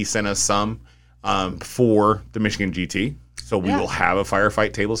enough, he sent us some for the Michigan GT. So we will have a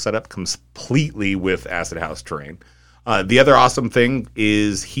Firefight table set up completely with Acid House Terrain. The other awesome thing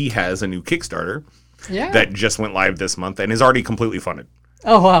is he has a new Kickstarter that just went live this month and is already completely funded.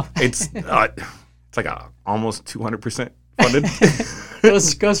 Oh, wow. It's almost 200% funded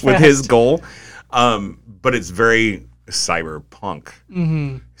goes fast. with his goal. But it's very cyberpunk.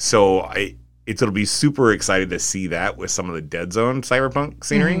 Mm-hmm. So it'll be super excited to see that with some of the Deadzone cyberpunk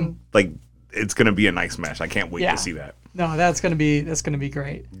scenery. Mm-hmm. It's going to be a nice mesh. I can't wait to see that. No, that's going to be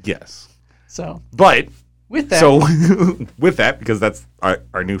great. Yes. So, but with that, with that, because that's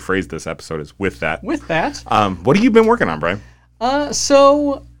our new phrase this episode is with that. With that, what have you been working on, Brian?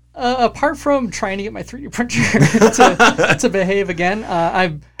 Apart from trying to get my 3D printer to behave again,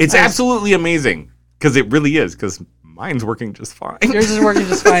 It's absolutely amazing because it really is. Because mine's working just fine. Yours is working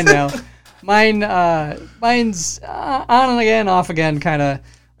just fine now. Mine's on and again, off again, kind of.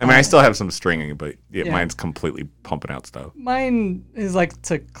 I still have some stringing, but mine's completely pumping out stuff. Mine is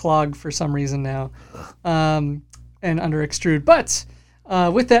to clog for some reason now, and under extrude. But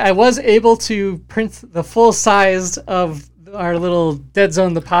with that, I was able to print the full size of our little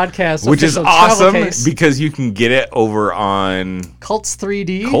Deadzone the podcast, which is awesome because you can get it over on Cults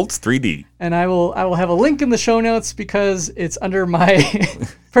 3D. Cults 3D, and I will have a link in the show notes because it's under my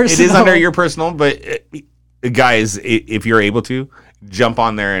personal. It is under your personal, but guys, if you're able to, jump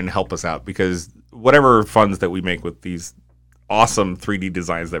on there and help us out because whatever funds that we make with these awesome 3D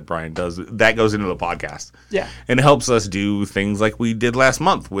designs that Brian does, that goes into the podcast. Yeah, and it helps us do things like we did last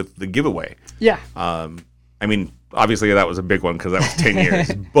month with the giveaway. Yeah. Obviously, that was a big one because that was 10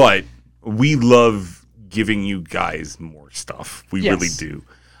 years. But we love giving you guys more stuff. We really do.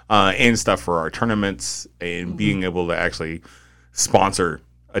 And stuff for our tournaments and being able to actually sponsor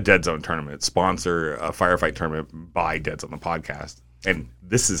a Deadzone tournament, sponsor a Firefight tournament by Deadzone the podcast. And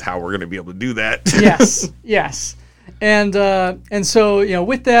this is how we're going to be able to do that. Yes. And so,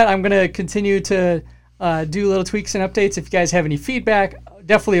 with that, I'm going to continue to do little tweaks and updates. If you guys have any feedback,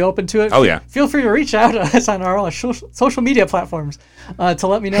 definitely open to it. Oh, yeah. Feel free to reach out to us on our social media platforms to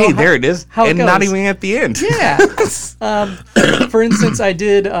let me know. Hey, there it is. How it goes. Not even at the end. Yeah. For instance, I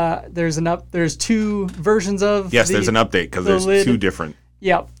did. There's two versions of. Yes, there's an update because there's two different.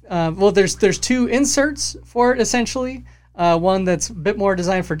 Yeah. Well, there's two inserts for it essentially. One that's a bit more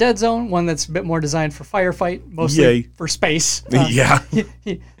designed for Deadzone, one that's a bit more designed for Firefight, mostly for space.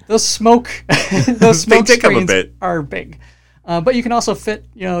 Those smoke screens are big. But you can also fit,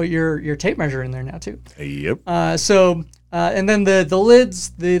 your tape measure in there now too. Yep. And then the lids,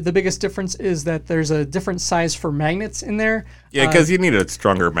 the biggest difference is that there's a different size for magnets in there. Yeah, because you need a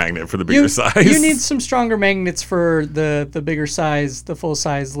stronger magnet for the bigger size. You need some stronger magnets for the bigger size, the full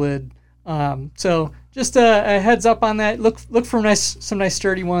size lid. So just a heads up on that. Look for some nice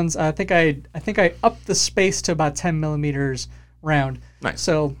sturdy ones. I think I upped the space to about 10 millimeters round. Nice.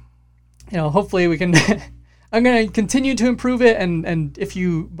 So, hopefully we can. I'm going to continue to improve it, and if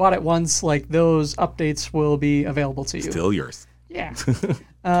you bought it once, like those updates will be available to you. Still yours. Yeah.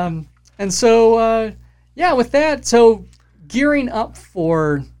 And so, with that, so gearing up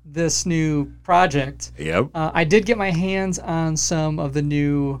for this new project. Yep. I did get my hands on some of the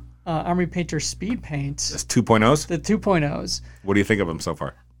new Army Painter speed paints. That's 2.0s? The 2.0s. What do you think of them so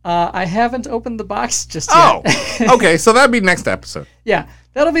far? I haven't opened the box just yet. Oh, okay. So that'd be next episode. Yeah,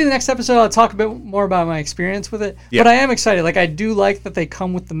 that'll be the next episode. I'll talk a bit more about my experience with it. But I am excited. Like, I do like that they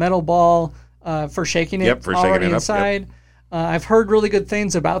come with the metal ball for shaking it already inside. I've heard really good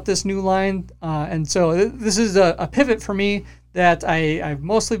things about this new line. And so this is a pivot for me that I've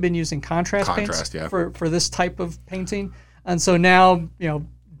mostly been using contrast paints for this type of painting. And so now,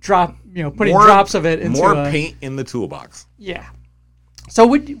 putting drops of it into more paint in the toolbox. Yeah. So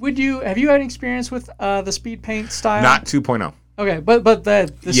have you had any experience with the speed paint style? Not 2.0. Okay, but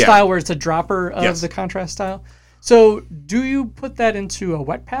the style where it's a dropper of the contrast style. So do you put that into a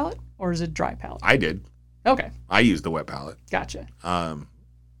wet palette or is it dry palette? I did. Okay. I used the wet palette. Gotcha.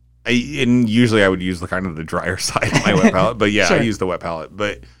 And usually I would use the drier side of my wet palette, but I use the wet palette.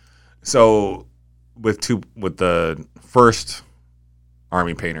 But so with the first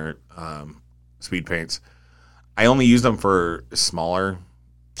Army Painter speed paints, I only used them for smaller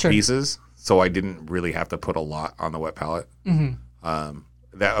pieces, so I didn't really have to put a lot on the wet palette. Mm-hmm.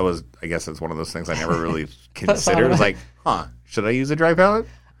 That was, I guess, it's one of those things I never really considered. It was like, should I use a dry palette?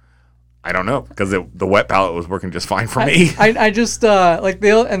 I don't know, because the wet palette was working just fine for me. I just the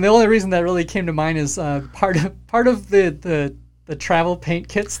only reason that really came to mind is part of the travel paint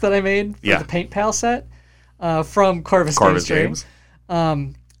kits that I made for the Paint Pal set from Corvus James.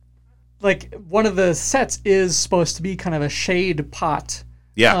 Like, one of the sets is supposed to be kind of a shade pot.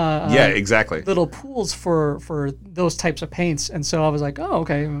 Yeah, exactly. Little pools for those types of paints. And so I was like, oh,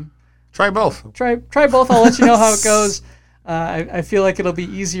 okay. Try both. Try both. I'll let you know how it goes. I feel like it'll be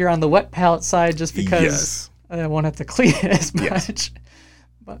easier on the wet palette side just because I won't have to clean it as much.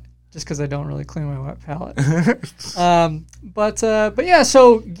 But just because I don't really clean my wet palette. But yeah,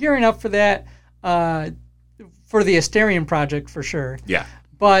 so gearing up for that, for the Asterion project for sure. Yeah.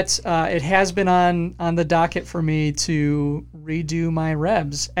 But it has been on the docket for me to redo my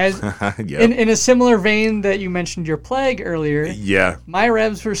Rebs. In a similar vein that you mentioned your Plague earlier. Yeah. My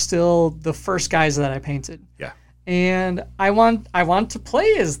Rebs were still the first guys that I painted. Yeah. And I want to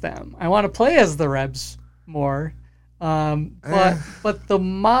play as them. I want to play as the Rebs more. But the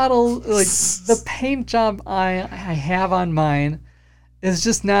model, like the paint job I have on mine is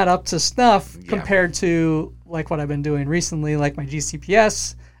just not up to snuff compared to like what I've been doing recently, like my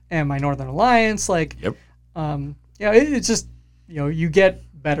GCPS and my Northern Alliance. Like, it's just, you get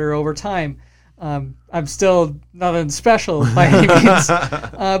better over time. I'm still nothing special by any means,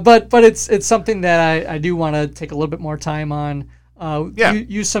 but it's something that I do want to take a little bit more time on.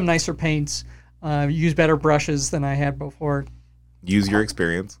 Use some nicer paints, use better brushes than I had before. Use your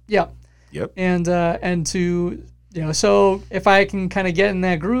experience. Yep. And to so if I can kind of get in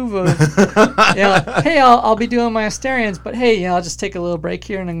that groove of, hey, I'll be doing my Asterions, but hey, I'll just take a little break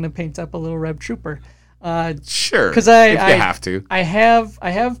here and I'm going to paint up a little Reb Trooper. Sure. Because I have to. I have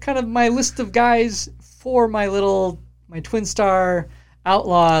kind of my list of guys for my Twin Star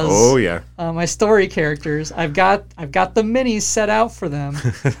Outlaws. Oh yeah. My story characters. I've got the minis set out for them.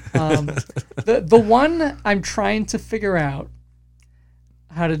 The one I'm trying to figure out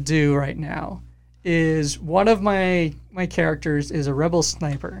how to do right now is one of my characters is a rebel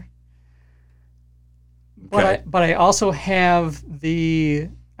sniper. Okay. But I also have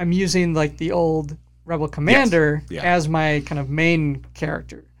I'm using like the old rebel commander as my kind of main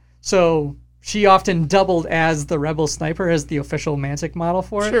character. So she often doubled as the rebel sniper as the official Mantic model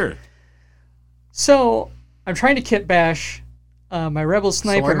for it. Sure. So I'm trying to kit bash my rebel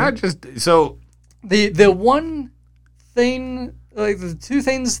sniper. So why not just the one thing, like the two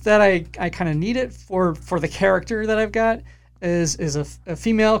things that I kind of need it for the character that I've got is a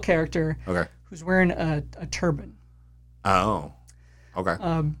female character who's wearing a turban. Oh, okay.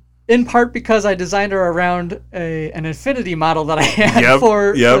 in part because I designed her around an Infinity model that I had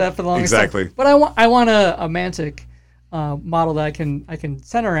for that for the longest time. But I want a Mantic model that I can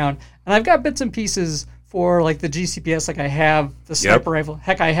send around, and I've got bits and pieces for like the GCPS. Like I have the sniper rifle.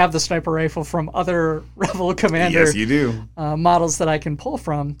 Heck, I have the sniper rifle from other Rebel Commander. Yes, you do. Models that I can pull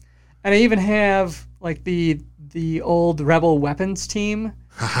from, and I even have like the old Rebel weapons team.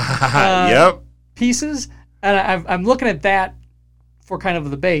 Pieces, and I'm looking at that for kind of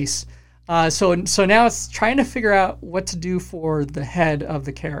the base. So now it's trying to figure out what to do for the head of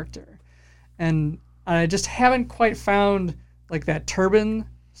the character, and I just haven't quite found like that turban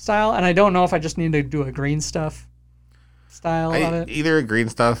style, and I don't know if I just need to do a green stuff style of it. Either a green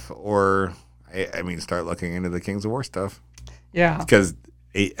stuff or I mean start looking into the Kings of War stuff. Yeah, because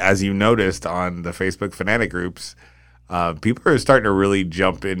as you noticed on the Facebook fanatic groups, people are starting to really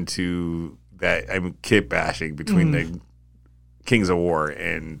jump into that. Kit bashing between the Kings of War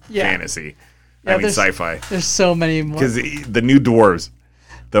and fantasy. Sci-fi. There's so many more. Because the new dwarves,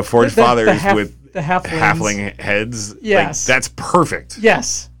 the Forged Fathers with the halfling heads. Yes. That's perfect.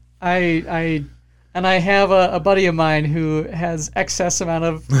 Yes. I have a buddy of mine who has excess amount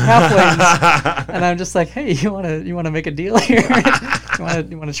of halflings, and I'm just like, hey, you want to make a deal here?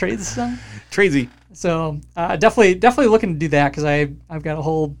 you want to trade this stuff? Tradesy. So definitely looking to do that because I've got a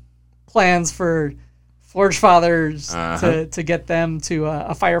whole plans for Forge Fathers to get them to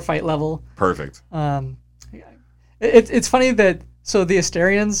a firefight level. Perfect. It's funny that the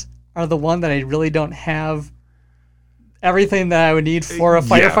Asterians are the one that I really don't have everything that I would need for a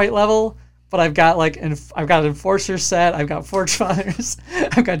firefight level. But I've got I've got Enforcer set, I've got Forge Fathers,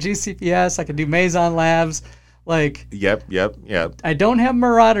 I've got GCPS, I can do Maison Labs. Yep. I don't have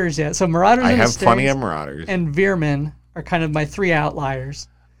Marauders yet. So Marauders I have plenty of Marauders. And Veermen are kind of my 3 outliers.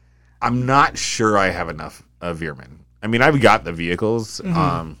 I'm not sure I have enough of Veermen. I mean, I've got the vehicles.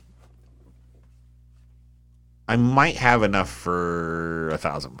 I might have enough for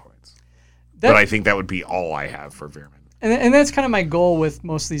 1,000 points. But I think that would be all I have for Veermen. And that's kind of my goal with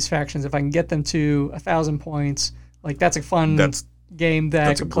most of these factions. If I can get them to 1,000 points, that's a fun game that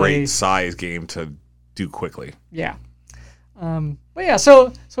that's a great size game to do quickly. Yeah. But yeah,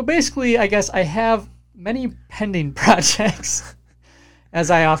 so basically, I guess I have many pending projects, as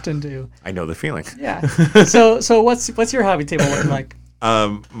I often do. I know the feeling. Yeah. So what's your hobby table looking like?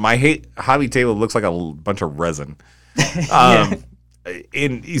 My hobby table looks like a bunch of resin.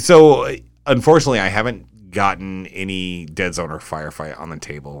 And so unfortunately, I haven't gotten any Deadzone or Firefight on the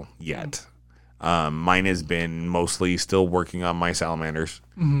table yet. Mine has been mostly still working on my salamanders.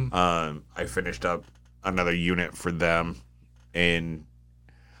 I finished up another unit for them, and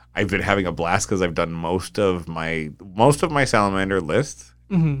I've been having a blast because I've done most of my salamander list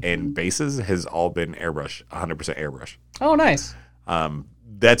and bases has all been airbrush, 100% airbrush. Oh, nice.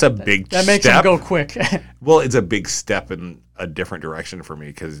 That's a big step. That makes them go quick. Well, it's a big step in a different direction for me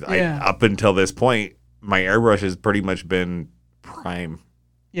because up until this point, my airbrush has pretty much been prime.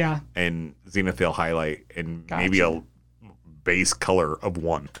 Yeah. And Zenithale highlight and maybe a base color of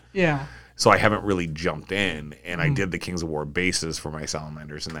 1. Yeah. So I haven't really jumped in, and I did the Kings of War bases for my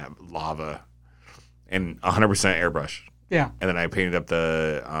salamanders in that lava and 100% airbrush. Yeah. And then I painted up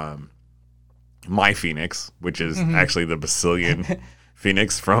the my Phoenix, which is actually the Basilian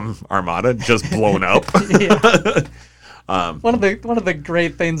Phoenix from Armada, just blown up. One of the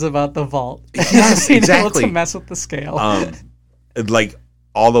great things about the vault, yes, being exactly, able to mess with the scale,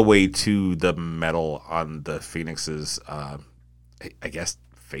 all the way to the metal on the Phoenix's, I guess,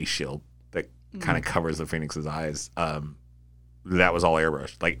 face shield that kind of covers the Phoenix's eyes. That was all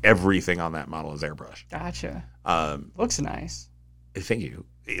airbrushed. Like everything on that model is airbrushed. Gotcha. Looks nice. Thank you.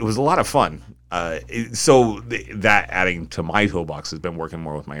 It was a lot of fun. That adding to my toolbox has been working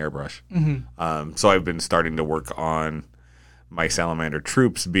more with my airbrush. So I've been starting to work on my salamander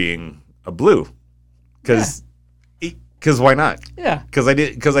troops being a blue, because why not? Yeah. Because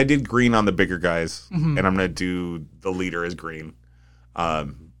I did green on the bigger guys, and I'm gonna do the leader as green. But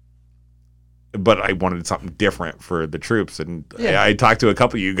I wanted something different for the troops, and I talked to a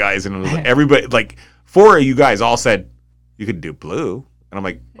couple of you guys, and it was everybody 4 of you guys all said you could do blue. And I'm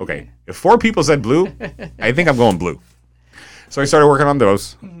like, okay, if 4 people said blue, I think I'm going blue. So I started working on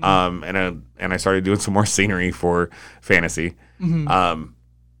those, and I started doing some more scenery for fantasy. But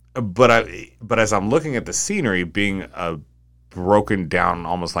as I'm looking at the scenery, being a broken down,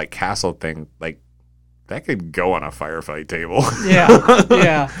 almost like castle thing, like that could go on a firefight table.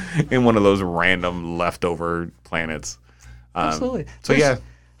 Yeah. In one of those random leftover planets. Absolutely. So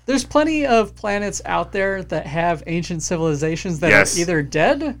There's plenty of planets out there that have ancient civilizations that are either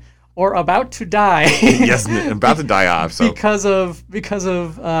dead or about to die. Yes, about to die off. So because of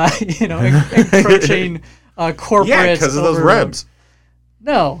encroaching corporate. Yeah, because of those rebs.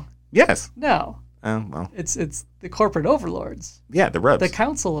 No. Yes. No. Well. It's the corporate overlords. Yeah, the rebs. The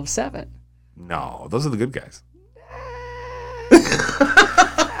Council of Seven. No, those are the good guys.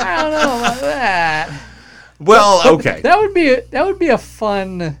 I don't know about that. Well, okay. That would be a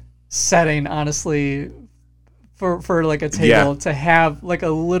fun setting, honestly, for like a table to have like a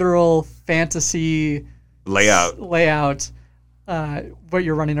literal fantasy layout where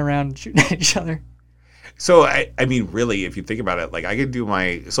you're running around shooting at each other. So I mean, really, if you think about it, like I could do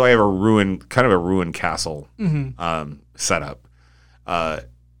I have a ruined castle setup.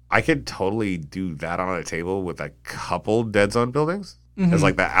 I could totally do that on a table with a couple Deadzone buildings as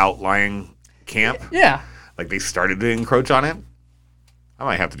like the outlying camp. Yeah. Like they started to encroach on it. I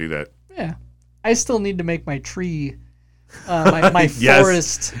might have to do that. Yeah. I still need to make my tree, my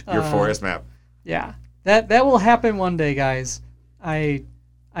forest. Your forest map. Yeah. That will happen one day, guys. I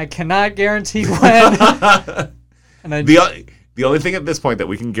cannot guarantee when. The only thing at this point that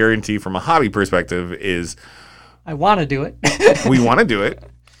we can guarantee from a hobby perspective is I want to do it. We want to do it,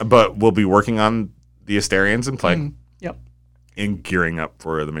 but we'll be working on the Asterians in play. Yep. And gearing up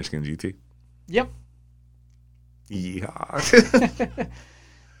for the Michigan GT. Yep. Yeah.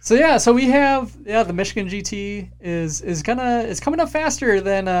 So we have the Michigan GT is coming up faster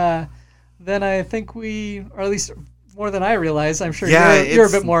than I think or at least more than I realize. I'm sure you're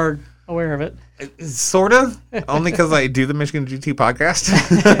a bit more aware of it. Sort of, only because I do the Michigan GT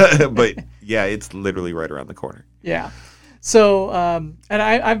podcast. But yeah, it's literally right around the corner. Yeah. So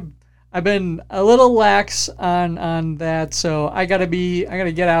and I've been a little lax on that, so I gotta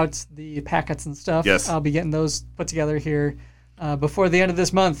get out the packets and stuff. Yes. I'll be getting those put together here before the end of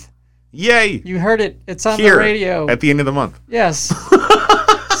this month. Yay! You heard it. It's on here, the radio. At the end of the month. Yes.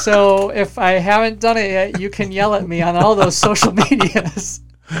 So if I haven't done it yet, you can yell at me on all those social medias.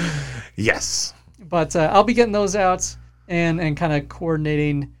 Yes. But I'll be getting those out and kind of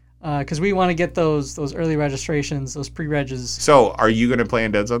coordinating because we want to get those early registrations, those pre-regs. So are you going to play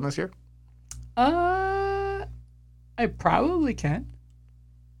in Deadzone this year? I probably can.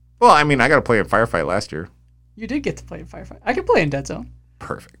 Well, I mean, I got to play in Firefight last year. You did get to play in Firefight. I could play in Deadzone.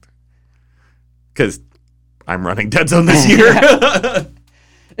 Perfect. Because I'm running Deadzone this year.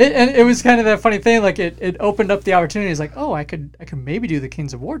 It was kind of that funny thing. Like it opened up the opportunities. Like, oh, I could maybe do the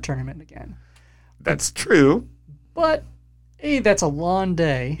Kings of War tournament again. That's true. But hey, that's a long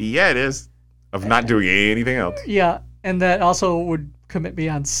day. Yeah, it is. Of not doing anything else. Yeah, and that also would commit me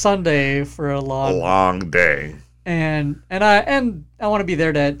on Sunday for a long day. And I want to be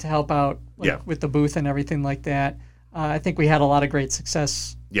there to help out with the booth and everything like that. I think we had a lot of great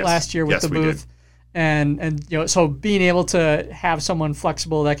success last year with the booth. And so being able to have someone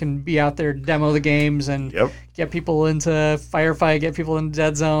flexible that can be out there, demo the games, and get people into Firefight, get people into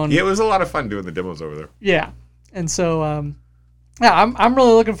Deadzone. Yeah, it was a lot of fun doing the demos over there. Yeah, and so I'm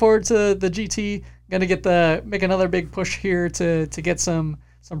really looking forward to the GT. Gonna make another big push here to get some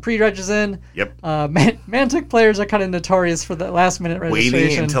pre-regs in. Yep. Mantic players are kind of notorious for the last minute registration.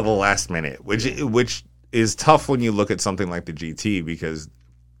 Waiting until the last minute, which is tough when you look at something like the GT because,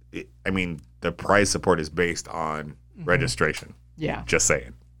 the prize support is based on registration. Yeah. Just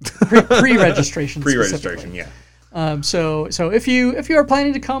saying. Pre-registration. Pre-registration, yeah. So if you are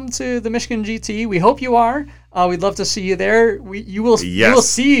planning to come to the Michigan GT, we hope you are. We'd love to see you there. You will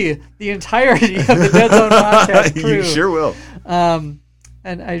see the entirety of the Deadzone podcast crew. You sure will.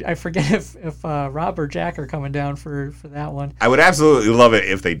 And I forget if Rob or Jack are coming down for that one. I would absolutely love it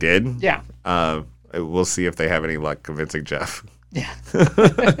if they did. Yeah. We'll see if they have any luck convincing Jeff. Yeah.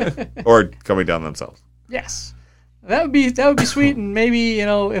 Or coming down themselves. Yes. That would be sweet, and maybe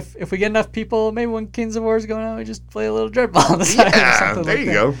if we get enough people, maybe when Kings of War is going on, we just play a little dreadball on the side or something there like you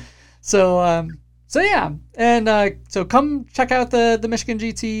that. go. So yeah, and so come check out the Michigan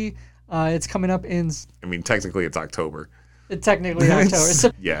GT. It's coming up in. Technically it's October. It's technically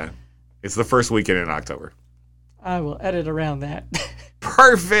October. It's the first weekend in October. I will edit around that.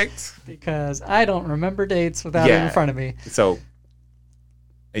 Perfect. Because I don't remember dates without it in front of me. So.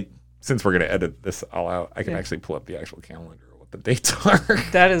 Since we're going to edit this all out, I can actually pull up the actual calendar of what the dates are.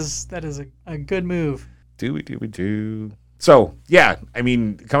 That is a good move. Do. So, yeah,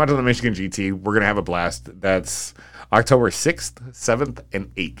 come out to the Michigan GT. We're going to have a blast. That's October 6th, 7th,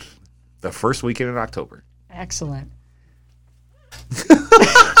 and 8th. The first weekend in October. Excellent.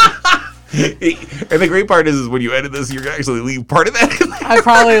 And the great part is when you edit this, you're going to actually leave part of that in there. I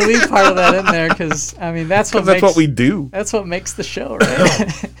probably leave part of that in there because, that's what we do. That's what makes the show,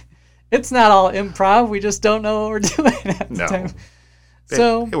 right? It's not all improv. We just don't know what we're doing at the time.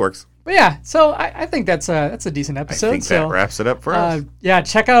 So it works. But yeah, so I think that's a decent episode. I think that wraps it up for us. Yeah,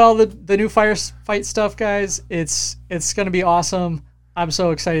 check out all the new Firefight stuff, guys. It's going to be awesome. I'm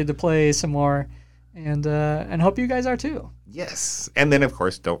so excited to play some more, and hope you guys are too. Yes, and then of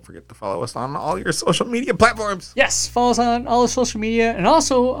course don't forget to follow us on all your social media platforms. Yes, follow us on all the social media, and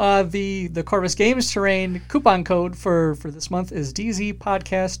also the Corvus Games Terrain coupon code for this month is DZ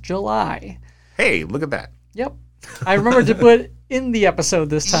Podcast July. Hey, look at that. Yep. I remembered to put in the episode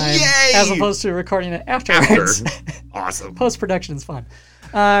this time. Yay! As opposed to recording it afterwards. Awesome. Post-production is fun.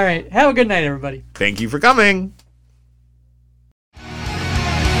 All right. Have a good night, everybody. Thank you for coming.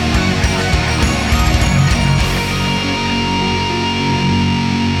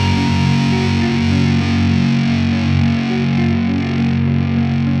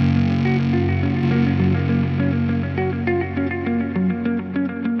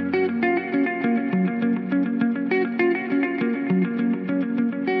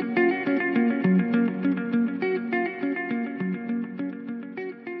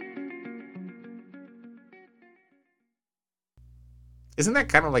 Isn't that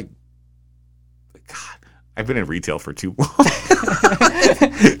kind of like, God, I've been in retail for too long.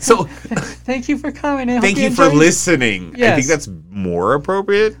 So thank you for coming. Thank you for listening. Yes. I think that's more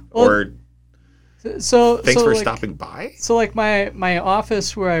appropriate. Thanks for stopping by. So like my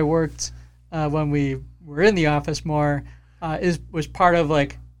office where I worked when we were in the office more was part of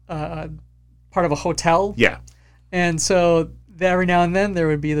like part of a hotel. Yeah. And so every now and then there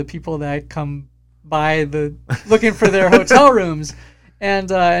would be the people that come by looking for their hotel rooms.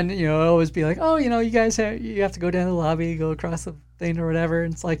 And you know, always be like, oh, you know, you guys have to go down to the lobby, go across the thing or whatever.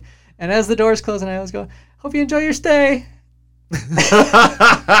 And it's like, and as the doors close, and I always go, hope you enjoy your stay.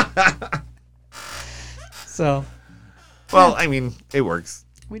 So, well, I mean, it works.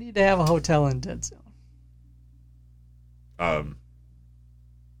 We need to have a hotel in Deadzone.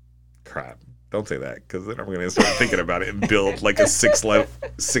 Crap! Don't say that, because then I'm going to start thinking about it and build like a six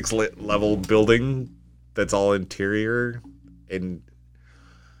level building that's all interior and.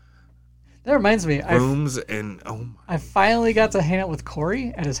 That reminds me. Rooms and I finally got to hang out with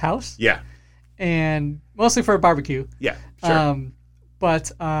Corey at his house. Yeah. And mostly for a barbecue. Yeah, sure. But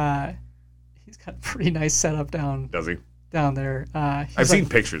he's got a pretty nice setup down. Does he? Down there. I've seen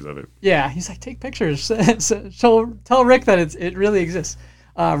pictures of it. Yeah, he's like, take pictures. So tell Rick that it really exists.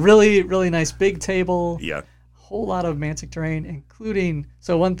 Really, really nice big table. Yeah. Whole lot of Mantic terrain, including.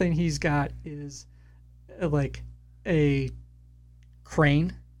 So one thing he's got is like a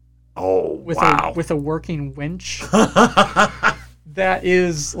crane. Oh, wow. With a working winch. That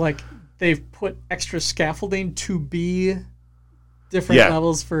is like they've put extra scaffolding to be different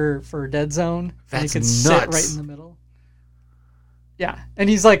levels for Deadzone. That's and you can nuts. sit right in the middle. Yeah. And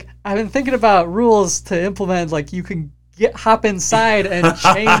he's like, I've been thinking about rules to implement, like you can hop inside and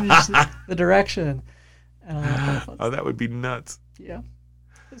change the direction. And that would be nuts. Yeah.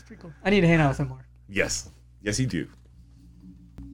 That's pretty cool. I need to hang out with him more. Yes. Yes, you do.